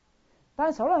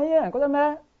但係可能有啲人覺得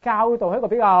咩？教導係一個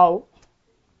比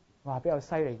較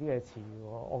犀利啲嘅詞語喎。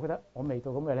我覺得我未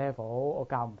到咁嘅 level，我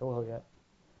教唔到佢嘅。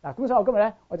嗱，咁所以我今日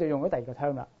咧我就用咗第二個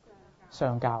term 啦，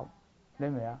上教，你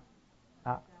明唔明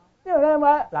啊？因為咧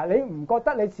嗱，你唔覺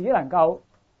得你自己能夠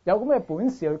有咁嘅本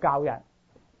事去教人，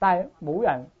但係冇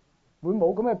人會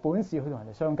冇咁嘅本事去同人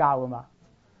哋相交噶嘛？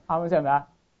啱唔啱先係咪啊？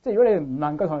即係如果你唔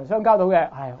能夠同人相交到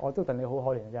嘅，我都戥你好可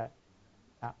憐嘅真係。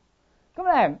咁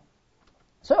咧，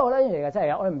所以我覺得呢樣嘢真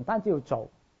係我哋唔單止要做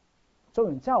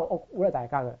完之後，我鼓勵大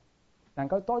家嘅，能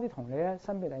夠多啲同你咧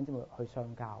身邊嘅弟兄姊妹去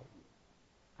相交。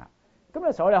咁有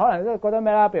時候我哋可能都覺得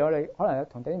咩啦？譬如我哋可能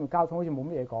同弟兄姊妹交通好似冇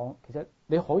乜嘢講，其實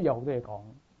你可以有好多嘢講。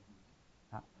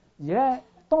而咧，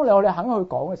當我哋肯去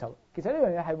講嘅時候，其實呢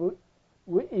樣嘢係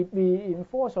會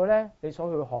reinforce 咗咧你所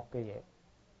去學嘅嘢，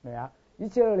明唔明啊？以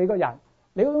至到你個人。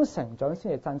你嗰種成長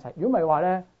先係真實。如果唔係話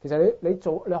咧，其實你學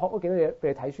咗幾多嘢，譬如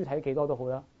睇書睇幾多都好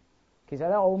啦。其實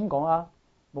咧，我咁講啦，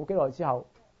冇幾耐之後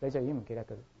你就已經唔記得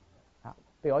㗎啦。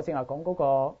譬如我正話講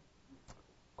嗰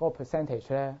個 percentage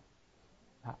咧，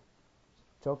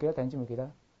仲有幾多弟兄姊妹記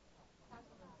得？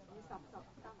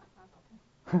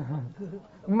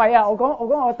唔係啊，我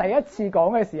講我第一次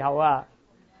講嘅時候啊，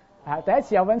第一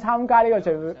次有份參加呢個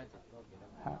聚會，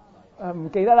唔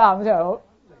記得啦咁先好。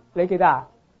你記得啊？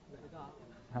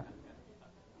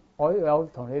我有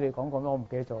同你哋講過咩？我唔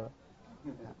記得咗啦。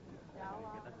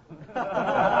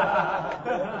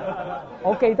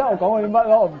我記得我講過啲乜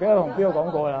咯，我唔記得同邊個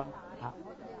講過啦。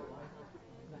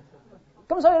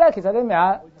咁所以咧，其實你明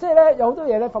啊，即係咧有好多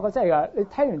嘢咧，發覺真係㗎。你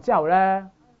聽完之後咧，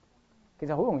其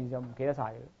實好容易就唔記得晒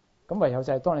嘅。咁唯有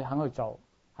就係當你肯去做，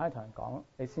肯去同人講，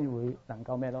你先會能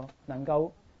夠咩咯？能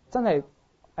夠真係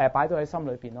擺到喺心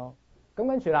裏邊咯。咁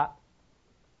跟住啦，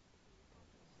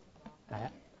第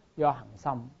一要有恒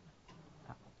心。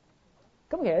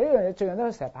咁其實呢樣嘢最近都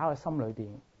成日擺喺心裏邊。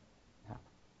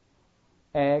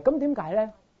咁點解咧？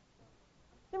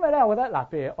因為咧，我覺得嗱，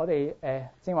譬如我哋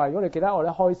正話，如果你記得我哋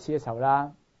開始嘅時候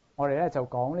啦，我哋咧就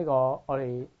講呢個我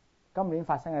哋今年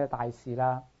發生嘅大事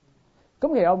啦。咁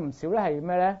其實有唔少咧係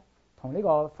咩咧？同呢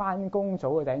個返工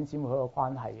組嘅弟兄姊妹好有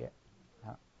關係嘅。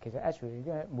其實 actually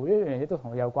每一樣嘢都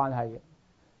同佢有關係嘅。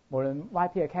無論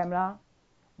YP 嘅 camp 啦，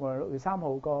無論6月3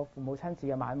號個父母親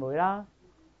節嘅晚會啦，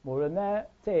無論咧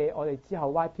即係我哋之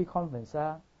後 YP conference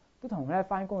啦，都同咧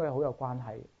返工嘅好有關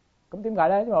係。咁點解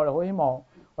咧？因為我哋好希望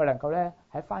我哋能夠咧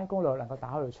喺返工度能夠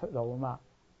打開條出路啊嘛。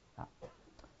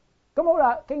咁好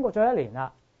啦，經過咗1年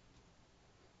啦，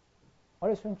我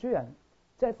哋信主人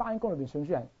即係返工裏邊信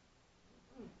主人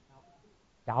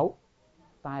有，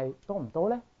但係多唔多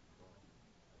咧？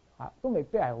都未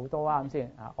必係好多啊，咁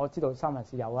先啊！我知道三文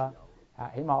市有啊，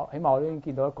起碼我都已經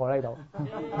見到一個喺度。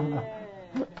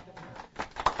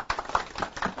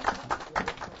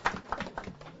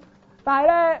但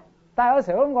係有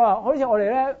時候咁講，好似我哋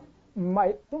咧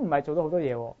都唔係做到好多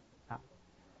嘢喎。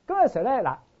咁有時候咧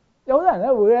嗱，有好多人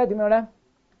咧會咧點樣咧？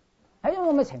喺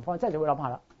咁嘅情況之下就會諗下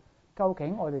啦，究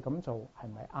竟我哋咁做係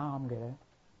咪啱嘅咧？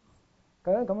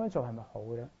究竟咁樣做係咪好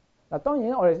嘅咧？嗱，當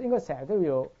然我哋應該成日都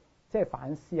要即係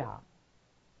反思下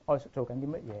我哋做緊啲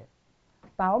乜嘢。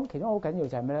但係我諗其中好緊要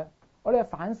就係咩咧？我哋嘅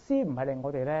反思唔係令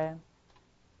我哋咧，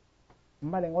唔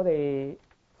係令我哋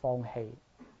放棄。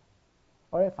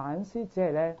我哋反思只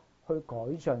係咧去改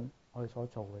進我哋所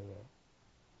做嘅嘢。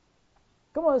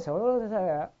咁我有時候都真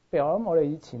係，譬如我諗我哋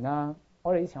以前啦，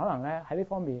我哋以前可能咧喺呢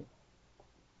方面，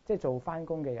即係做返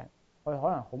工嘅人，我哋可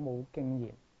能好冇經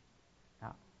驗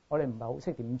啊，我哋唔係好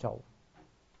識點做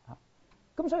啊。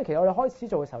咁所以其實我哋開始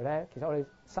做嘅時候咧，其實我哋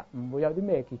實唔會有啲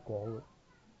咩結果嘅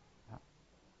啊。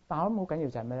但係我諗好緊要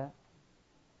就係咩咧？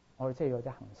我哋真係要有啲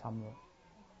恆心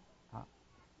咯啊。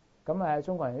咁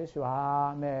中國人啲説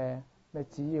話咩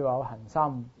只要有恆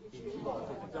心。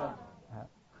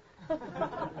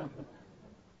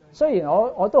雖然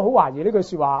我都好懷疑呢句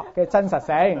説話嘅真實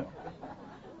性，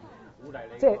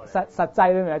即係實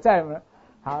際裏面真係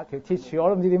條鐵柱我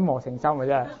都唔知點磨成針嘅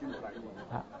真係。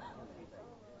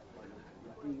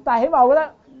但係起碼我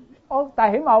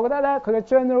覺得咧，佢嘅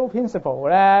general principle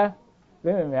咧，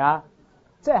你明唔明啊？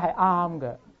即係啱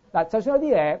嘅。嗱，就算有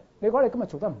啲嘢，你覺得你今日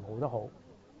做得唔好都好，唔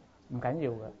緊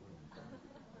要嘅。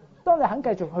當你肯繼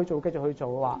續去做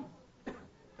嘅話，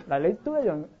嗱，你都一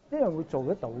樣會做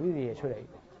得到呢啲嘢出嚟。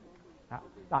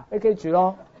嗱，你記住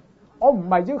咯，我唔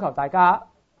係要求大家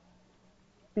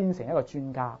變成一個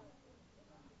專家，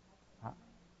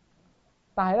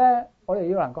但係咧，我哋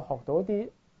要能夠學到一啲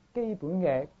基本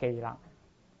嘅技能。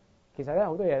其實咧，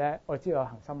好多嘢咧，我哋知道有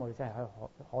恆心，我哋真係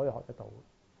可以學得到。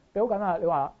比如好簡單，你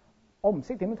話我唔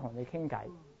識點樣同人哋傾偈，係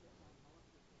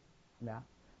咪啊？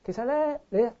其實咧，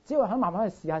你只要肯慢慢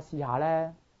去試下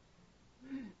咧，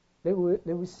你會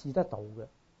試得到嘅。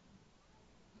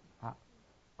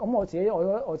咁我自己都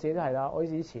係啦。我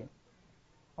以前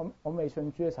我未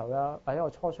信主嘅時候啦，或者我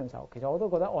初信嘅時候，其實我都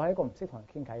覺得我係一個唔識同人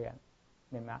傾偈嘅人，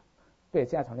明唔明啊？譬如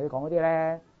先係同你講嗰啲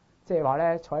咧，即係話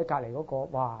咧坐喺隔離嗰個，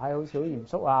哇，好似好嚴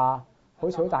肅啊，好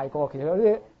似好大個。其實有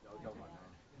啲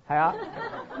係啊，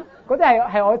嗰啲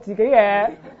係我自己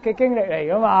嘅經歷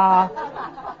嚟噶嘛。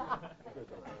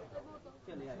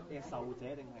即係你係受者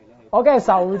定係你係？我梗係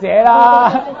受者啦。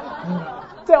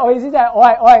即係我意思，即係我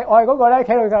係嗰個咧，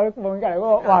企喺度就望隔離嗰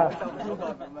個，哇！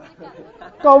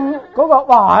咁嗰個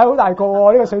哇，好大個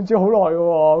喎，呢個上主好耐嘅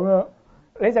喎，咁樣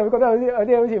你就會覺得有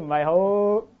啲好似唔係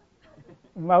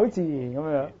好自然咁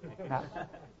樣嚇，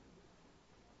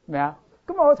明啊？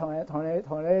咁我同你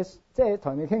即係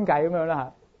同你傾偈咁樣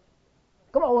啦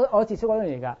嚇。咁我至少嗰樣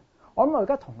嘢㗎。我諗我而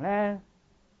家同咧，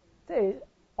即係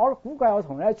我估計我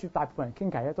同咧絕大部分人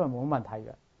傾偈咧都係冇乜問題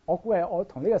嘅。我估係我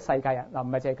同呢個世界人嗱，唔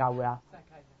係淨係教會啊。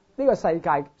呢個世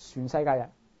界全世界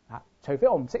人嚇，除非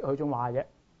我唔識佢種話啫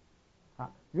嚇。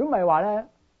如果唔係話咧，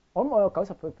我諗我有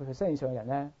90% 以上嘅人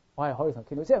咧，我係可以同佢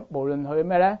傾到，即係無論佢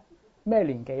咩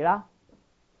年紀啦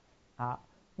嚇，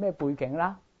咩背景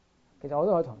啦，其實我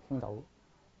都可以同佢傾到。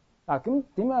嗱，咁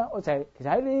點樣？我就係其實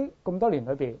喺呢咁多年裏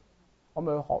邊，我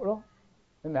咪去學咯，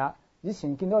明唔明啊？以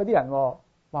前見到有啲人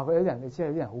話佢有啲人，你知有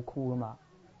啲人好酷噶嘛，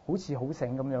好似好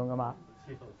醒咁樣噶嘛。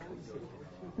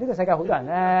呢個世界好多人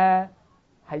咧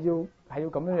係要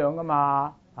咁樣噶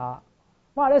嘛啊！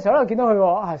哇！你成日都見到佢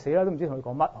喎，死啦都唔知同佢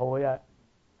講乜好嘅啫。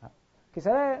其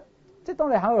實咧，即係當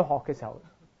你肯去學嘅時候，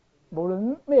無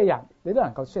論咩人，你都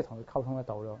能夠即係同佢溝通得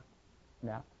到咯，係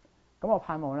咪啊？咁我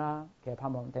盼望啦，其實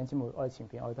盼望弟兄姊妹，我哋前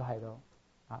邊我哋都係咯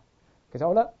啊。其實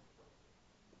我覺得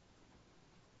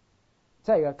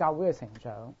即係嘅教會嘅成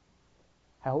長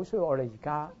係好需要我哋而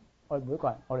家我哋每一個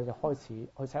人，我哋就開始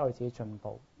去使我哋自己進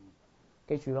步。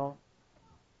記住咯，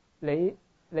你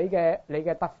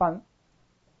嘅得分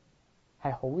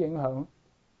係好影響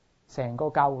成個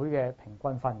教會嘅平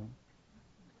均分，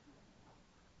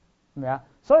係咪啊？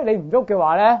所以你唔喐嘅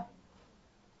話咧，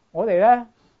我哋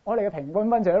嘅平均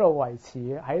分就一路維持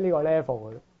喺呢個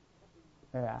level 嘅，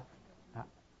係咪啊？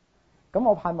咁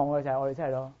我盼望嘅就係我哋真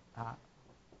係咯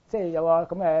即係有個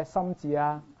咁嘅心志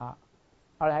啊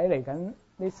我哋喺嚟緊呢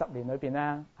10年裏邊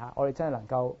咧我哋真係能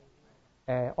夠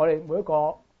我哋每一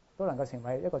個都能夠成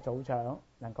為一個組長，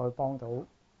能夠去幫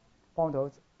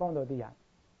到啲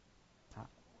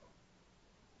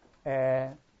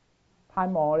人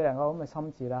盼望我哋能夠咁嘅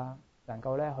心志啦，能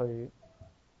夠咧去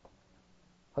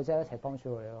真係一齊幫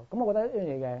助佢哋咯。咁我覺得一樣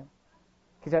嘢嘅，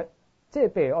其實即係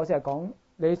譬如我成日講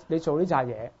你做呢扎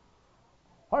嘢，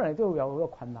可能你都會有好多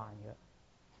困難嘅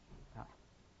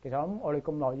其實我哋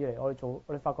咁耐以嚟，我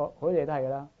哋發覺好多嘢都係㗎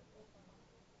啦，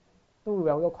都會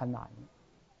有好多困難嘅。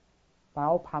但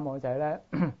係我盼望就係咧，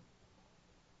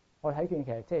我睇見其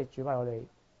實即係主為我哋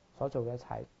所做嘅一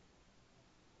切，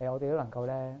我哋都能夠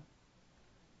咧，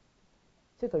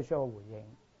即係對主有個回應。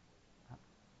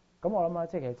咁我諗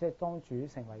即係其實即係當主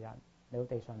成為人嚟到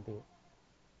地上邊，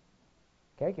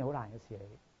其實一件好難嘅事嚟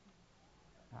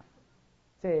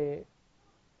嘅。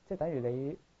即係等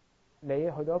於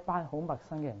你去到一班好陌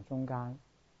生嘅人中間，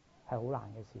係好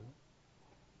難嘅事。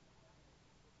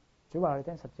主話你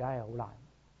釘十字架係好難，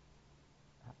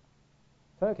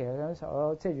所以其實有陣時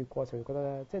我即係越過就越覺得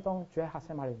咧，即係當主喺客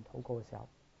西馬尼園禱告嘅時候，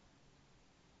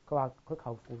佢話佢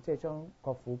求父即係將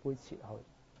個苦杯撤去。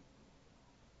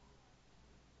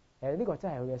呢個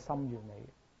真係佢嘅心願嚟嘅，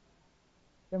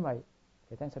因為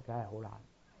其實釘十字架係好難，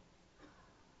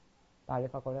但係你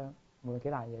發覺咧，無論幾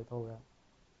難嘢都好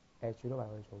咧，主都為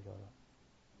佢做咗啦。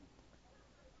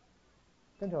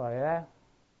跟住落嚟咧，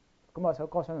咁我有首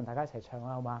歌想同大家一齊唱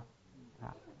啦，好嗎？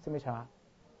識唔識唱啊？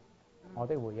我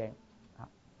的回應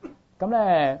咁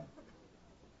咧，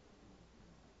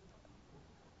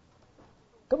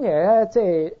咁其實咧，即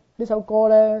係呢首歌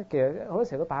咧，其實好多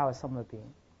時候都擺喺我心裏邊。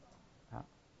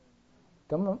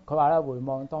咁佢話咧，回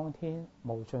望當天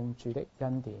無盡主的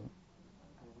恩典。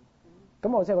咁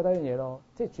我真係覺得一樣嘢咯，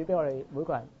即係主俾我哋每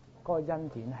個人嗰個恩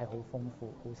典係好豐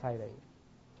富、好犀利。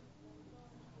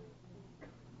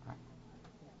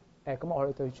咁我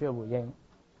哋對主嘅回應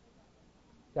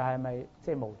又係咪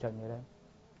即係無盡嘅咧？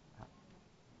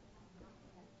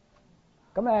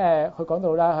咁佢講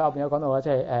到啦，佢後邊有講到啊，即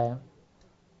係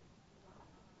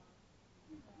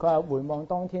佢話回望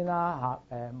當天啦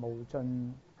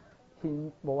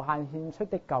無限獻出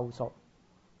的救贖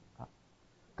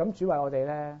咁主為我哋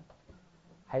咧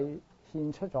係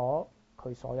獻出咗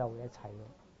佢所有嘅一切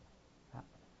咯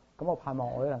咁我盼望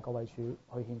我都能夠為主去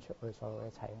獻出佢所有嘅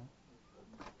一切啦。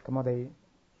咁我哋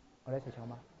一齊唱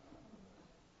嘛。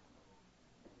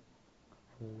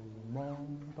回望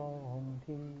當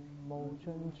天無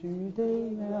盡主的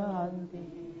恩典，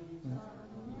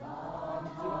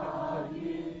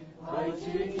為主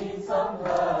天心向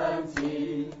前，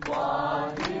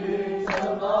還願盡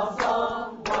我心，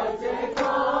為這家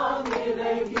熱力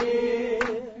獻，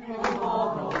讓我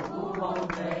勞苦夢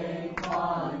的困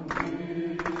倦，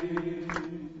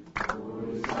回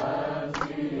想主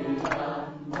恩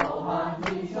無限獻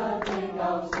出的救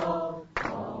贖，重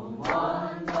溫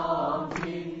當天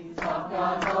十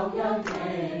架救恩經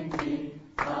典，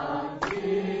神主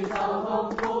受痛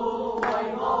苦為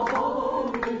我寶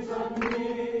血盡獻，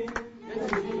一次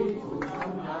天父親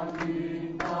眼願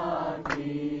不見，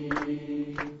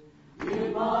願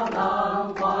我能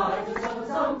懷着信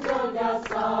心將一生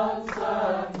相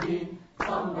獻，心永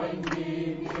獻記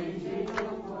主祝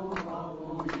福福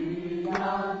與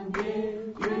恩典，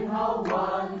願後雲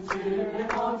全力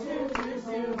看穿主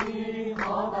笑臉可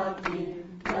得見，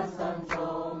一生中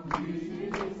與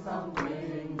主的心永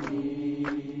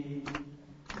連，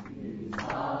如生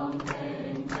命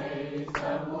地常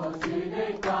活主的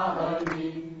家裏面，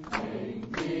明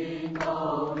天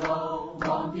道路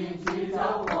望見主走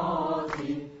我前，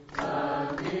常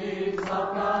念十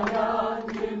架恩，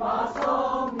願把心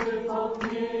血奉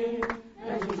獻，一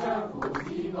次將父子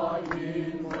愛願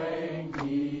永現，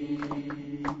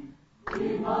願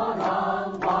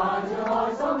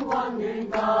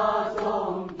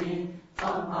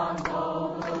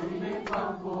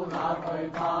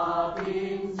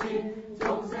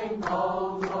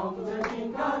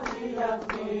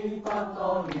不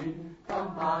多遠，今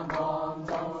盼望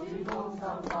在主中心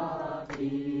不變。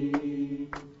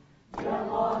若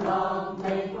我能明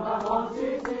白我主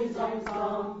思想心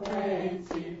的切，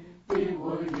必會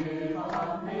願合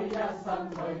起一生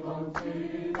去共主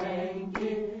並肩。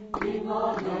願我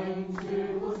仍存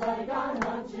乎世間享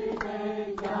主的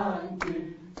恩眷，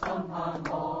心盼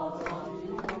我在主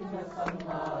中一生不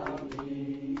變。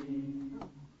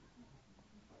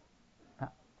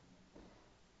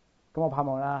咁我盼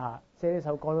望啦嚇，即係呢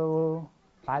首歌都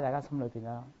擺喺大家心裏邊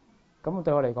啦。咁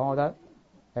對我嚟講，我覺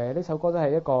得呢首歌都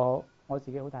係一個我自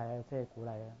己好大嘅即係鼓勵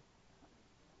啦。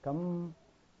咁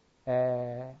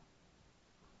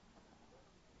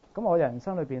咁我人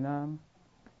生裏邊啦，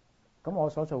咁我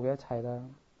所做嘅一切啦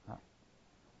嚇，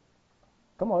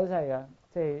咁我都真係嘅，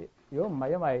即係如果唔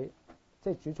係因為即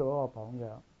係主做一個榜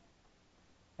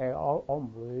樣，我唔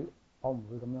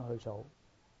會咁樣去做，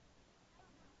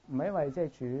唔係因為即係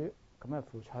主咁嘅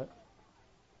付出，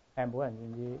冇人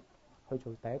願意去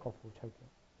做第一個付出嘅。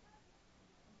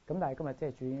咁但係今日即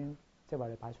係主已經即係為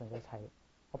你擺上咗一切，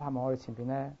我盼望我哋前邊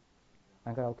咧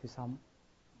能夠有決心，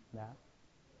係咪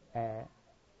啊？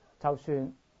就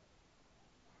算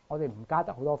我哋唔加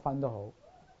得好多分都好，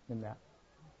明唔明啊？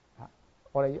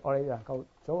我哋能夠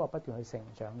做一個不斷去成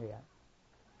長嘅人。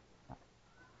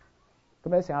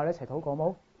咁你成日一齊禱告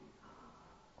冇？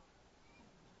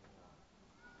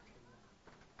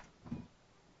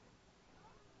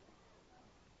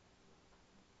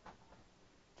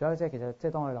仲有即係其實即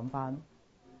係當我哋諗翻，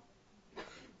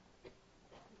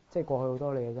即係過去好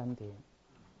多你嘅恩典，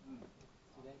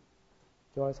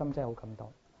我嘅心真係好感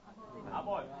動。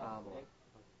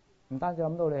唔單止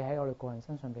諗到你喺我哋個人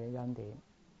身上邊嘅恩典，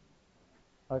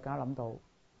我哋更加諗到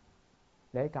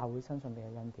你喺教會身上邊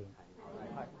嘅恩典。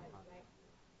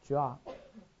主啊，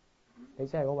你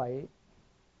真係嗰位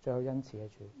最有恩慈嘅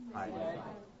主。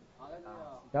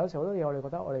有時好多嘢我哋覺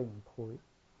得我哋唔配，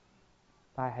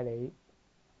但係你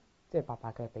即係白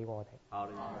白嘅俾我哋。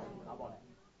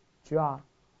主啊，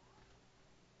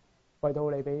為到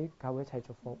你俾教會一切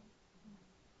祝福，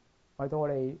為到我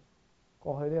哋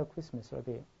過去呢個 Christmas 裏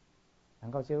邊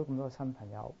能夠接到咁多新朋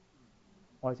友，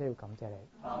我哋真係要感謝你。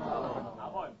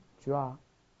主啊，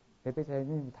你俾仔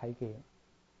先睇見，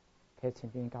其實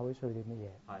前邊教會需要啲乜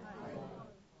嘢？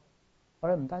我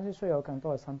哋唔單止需要有更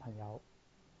多嘅新朋友，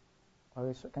我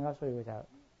哋更加需要嘅就係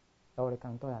有我哋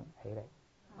更多人起嚟。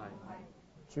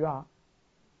主啊，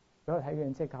俾我哋睇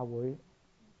見即係教會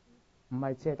唔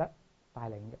係只係得帶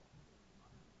領嘅，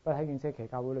我哋睇見即係其實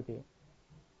教會裏邊，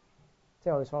即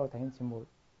係我哋所有弟兄姊妹，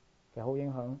其實好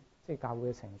影響即係教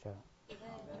會嘅成長。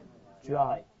主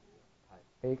啊，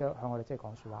你向我哋即係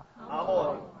講說話。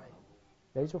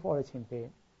你祝福我哋前邊，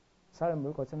使你每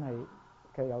一個真係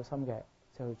嘅有心嘅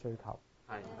即係去追求。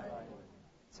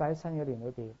使喺新嘅一年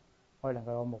裏邊，我哋能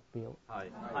夠有目標，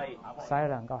使你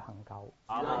能夠恆久。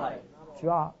主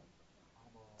啊，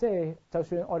即係就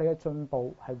算我哋嘅進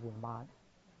步係緩慢，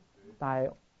但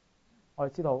係我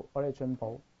哋知道我哋嘅進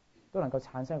步都能夠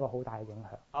產生一個好大嘅影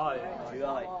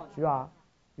響。主啊，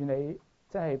願你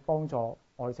真係幫助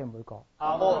我哋即係每個。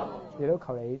亦都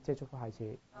求你即係祝福孩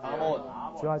子。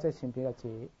主啊，即係前邊日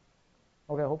子，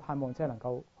我哋好盼望即係能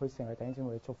夠去成為弟兄姊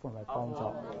妹嘅祝福同埋幫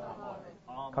助。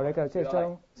求你繼續即係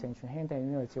將成全兄弟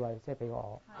呢個智慧即係俾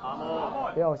我，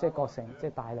俾我即係覺成即係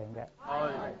帶領嘅。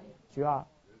主啊，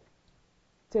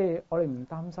即係我哋唔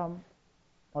擔心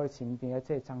我哋前邊嘅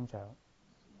即係增長，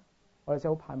我哋即係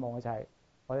好盼望嘅就係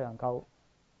我哋能夠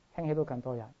興起到更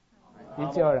多人，以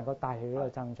至我哋能夠帶起呢個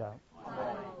增長。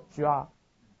主啊，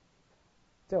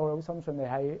即係我好深信你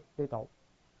喺呢度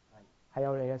係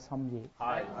有你嘅心意，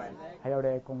係有你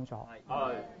嘅工作，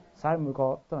使每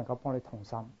個都能夠幫你同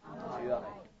心。主啊，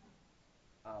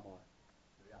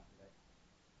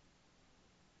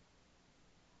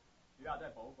真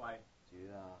係寶貴。主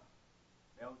啊，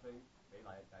你有最美麗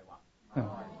嘅計劃，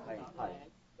係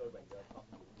最榮耀嘅心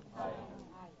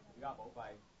意。主啊，寶貴。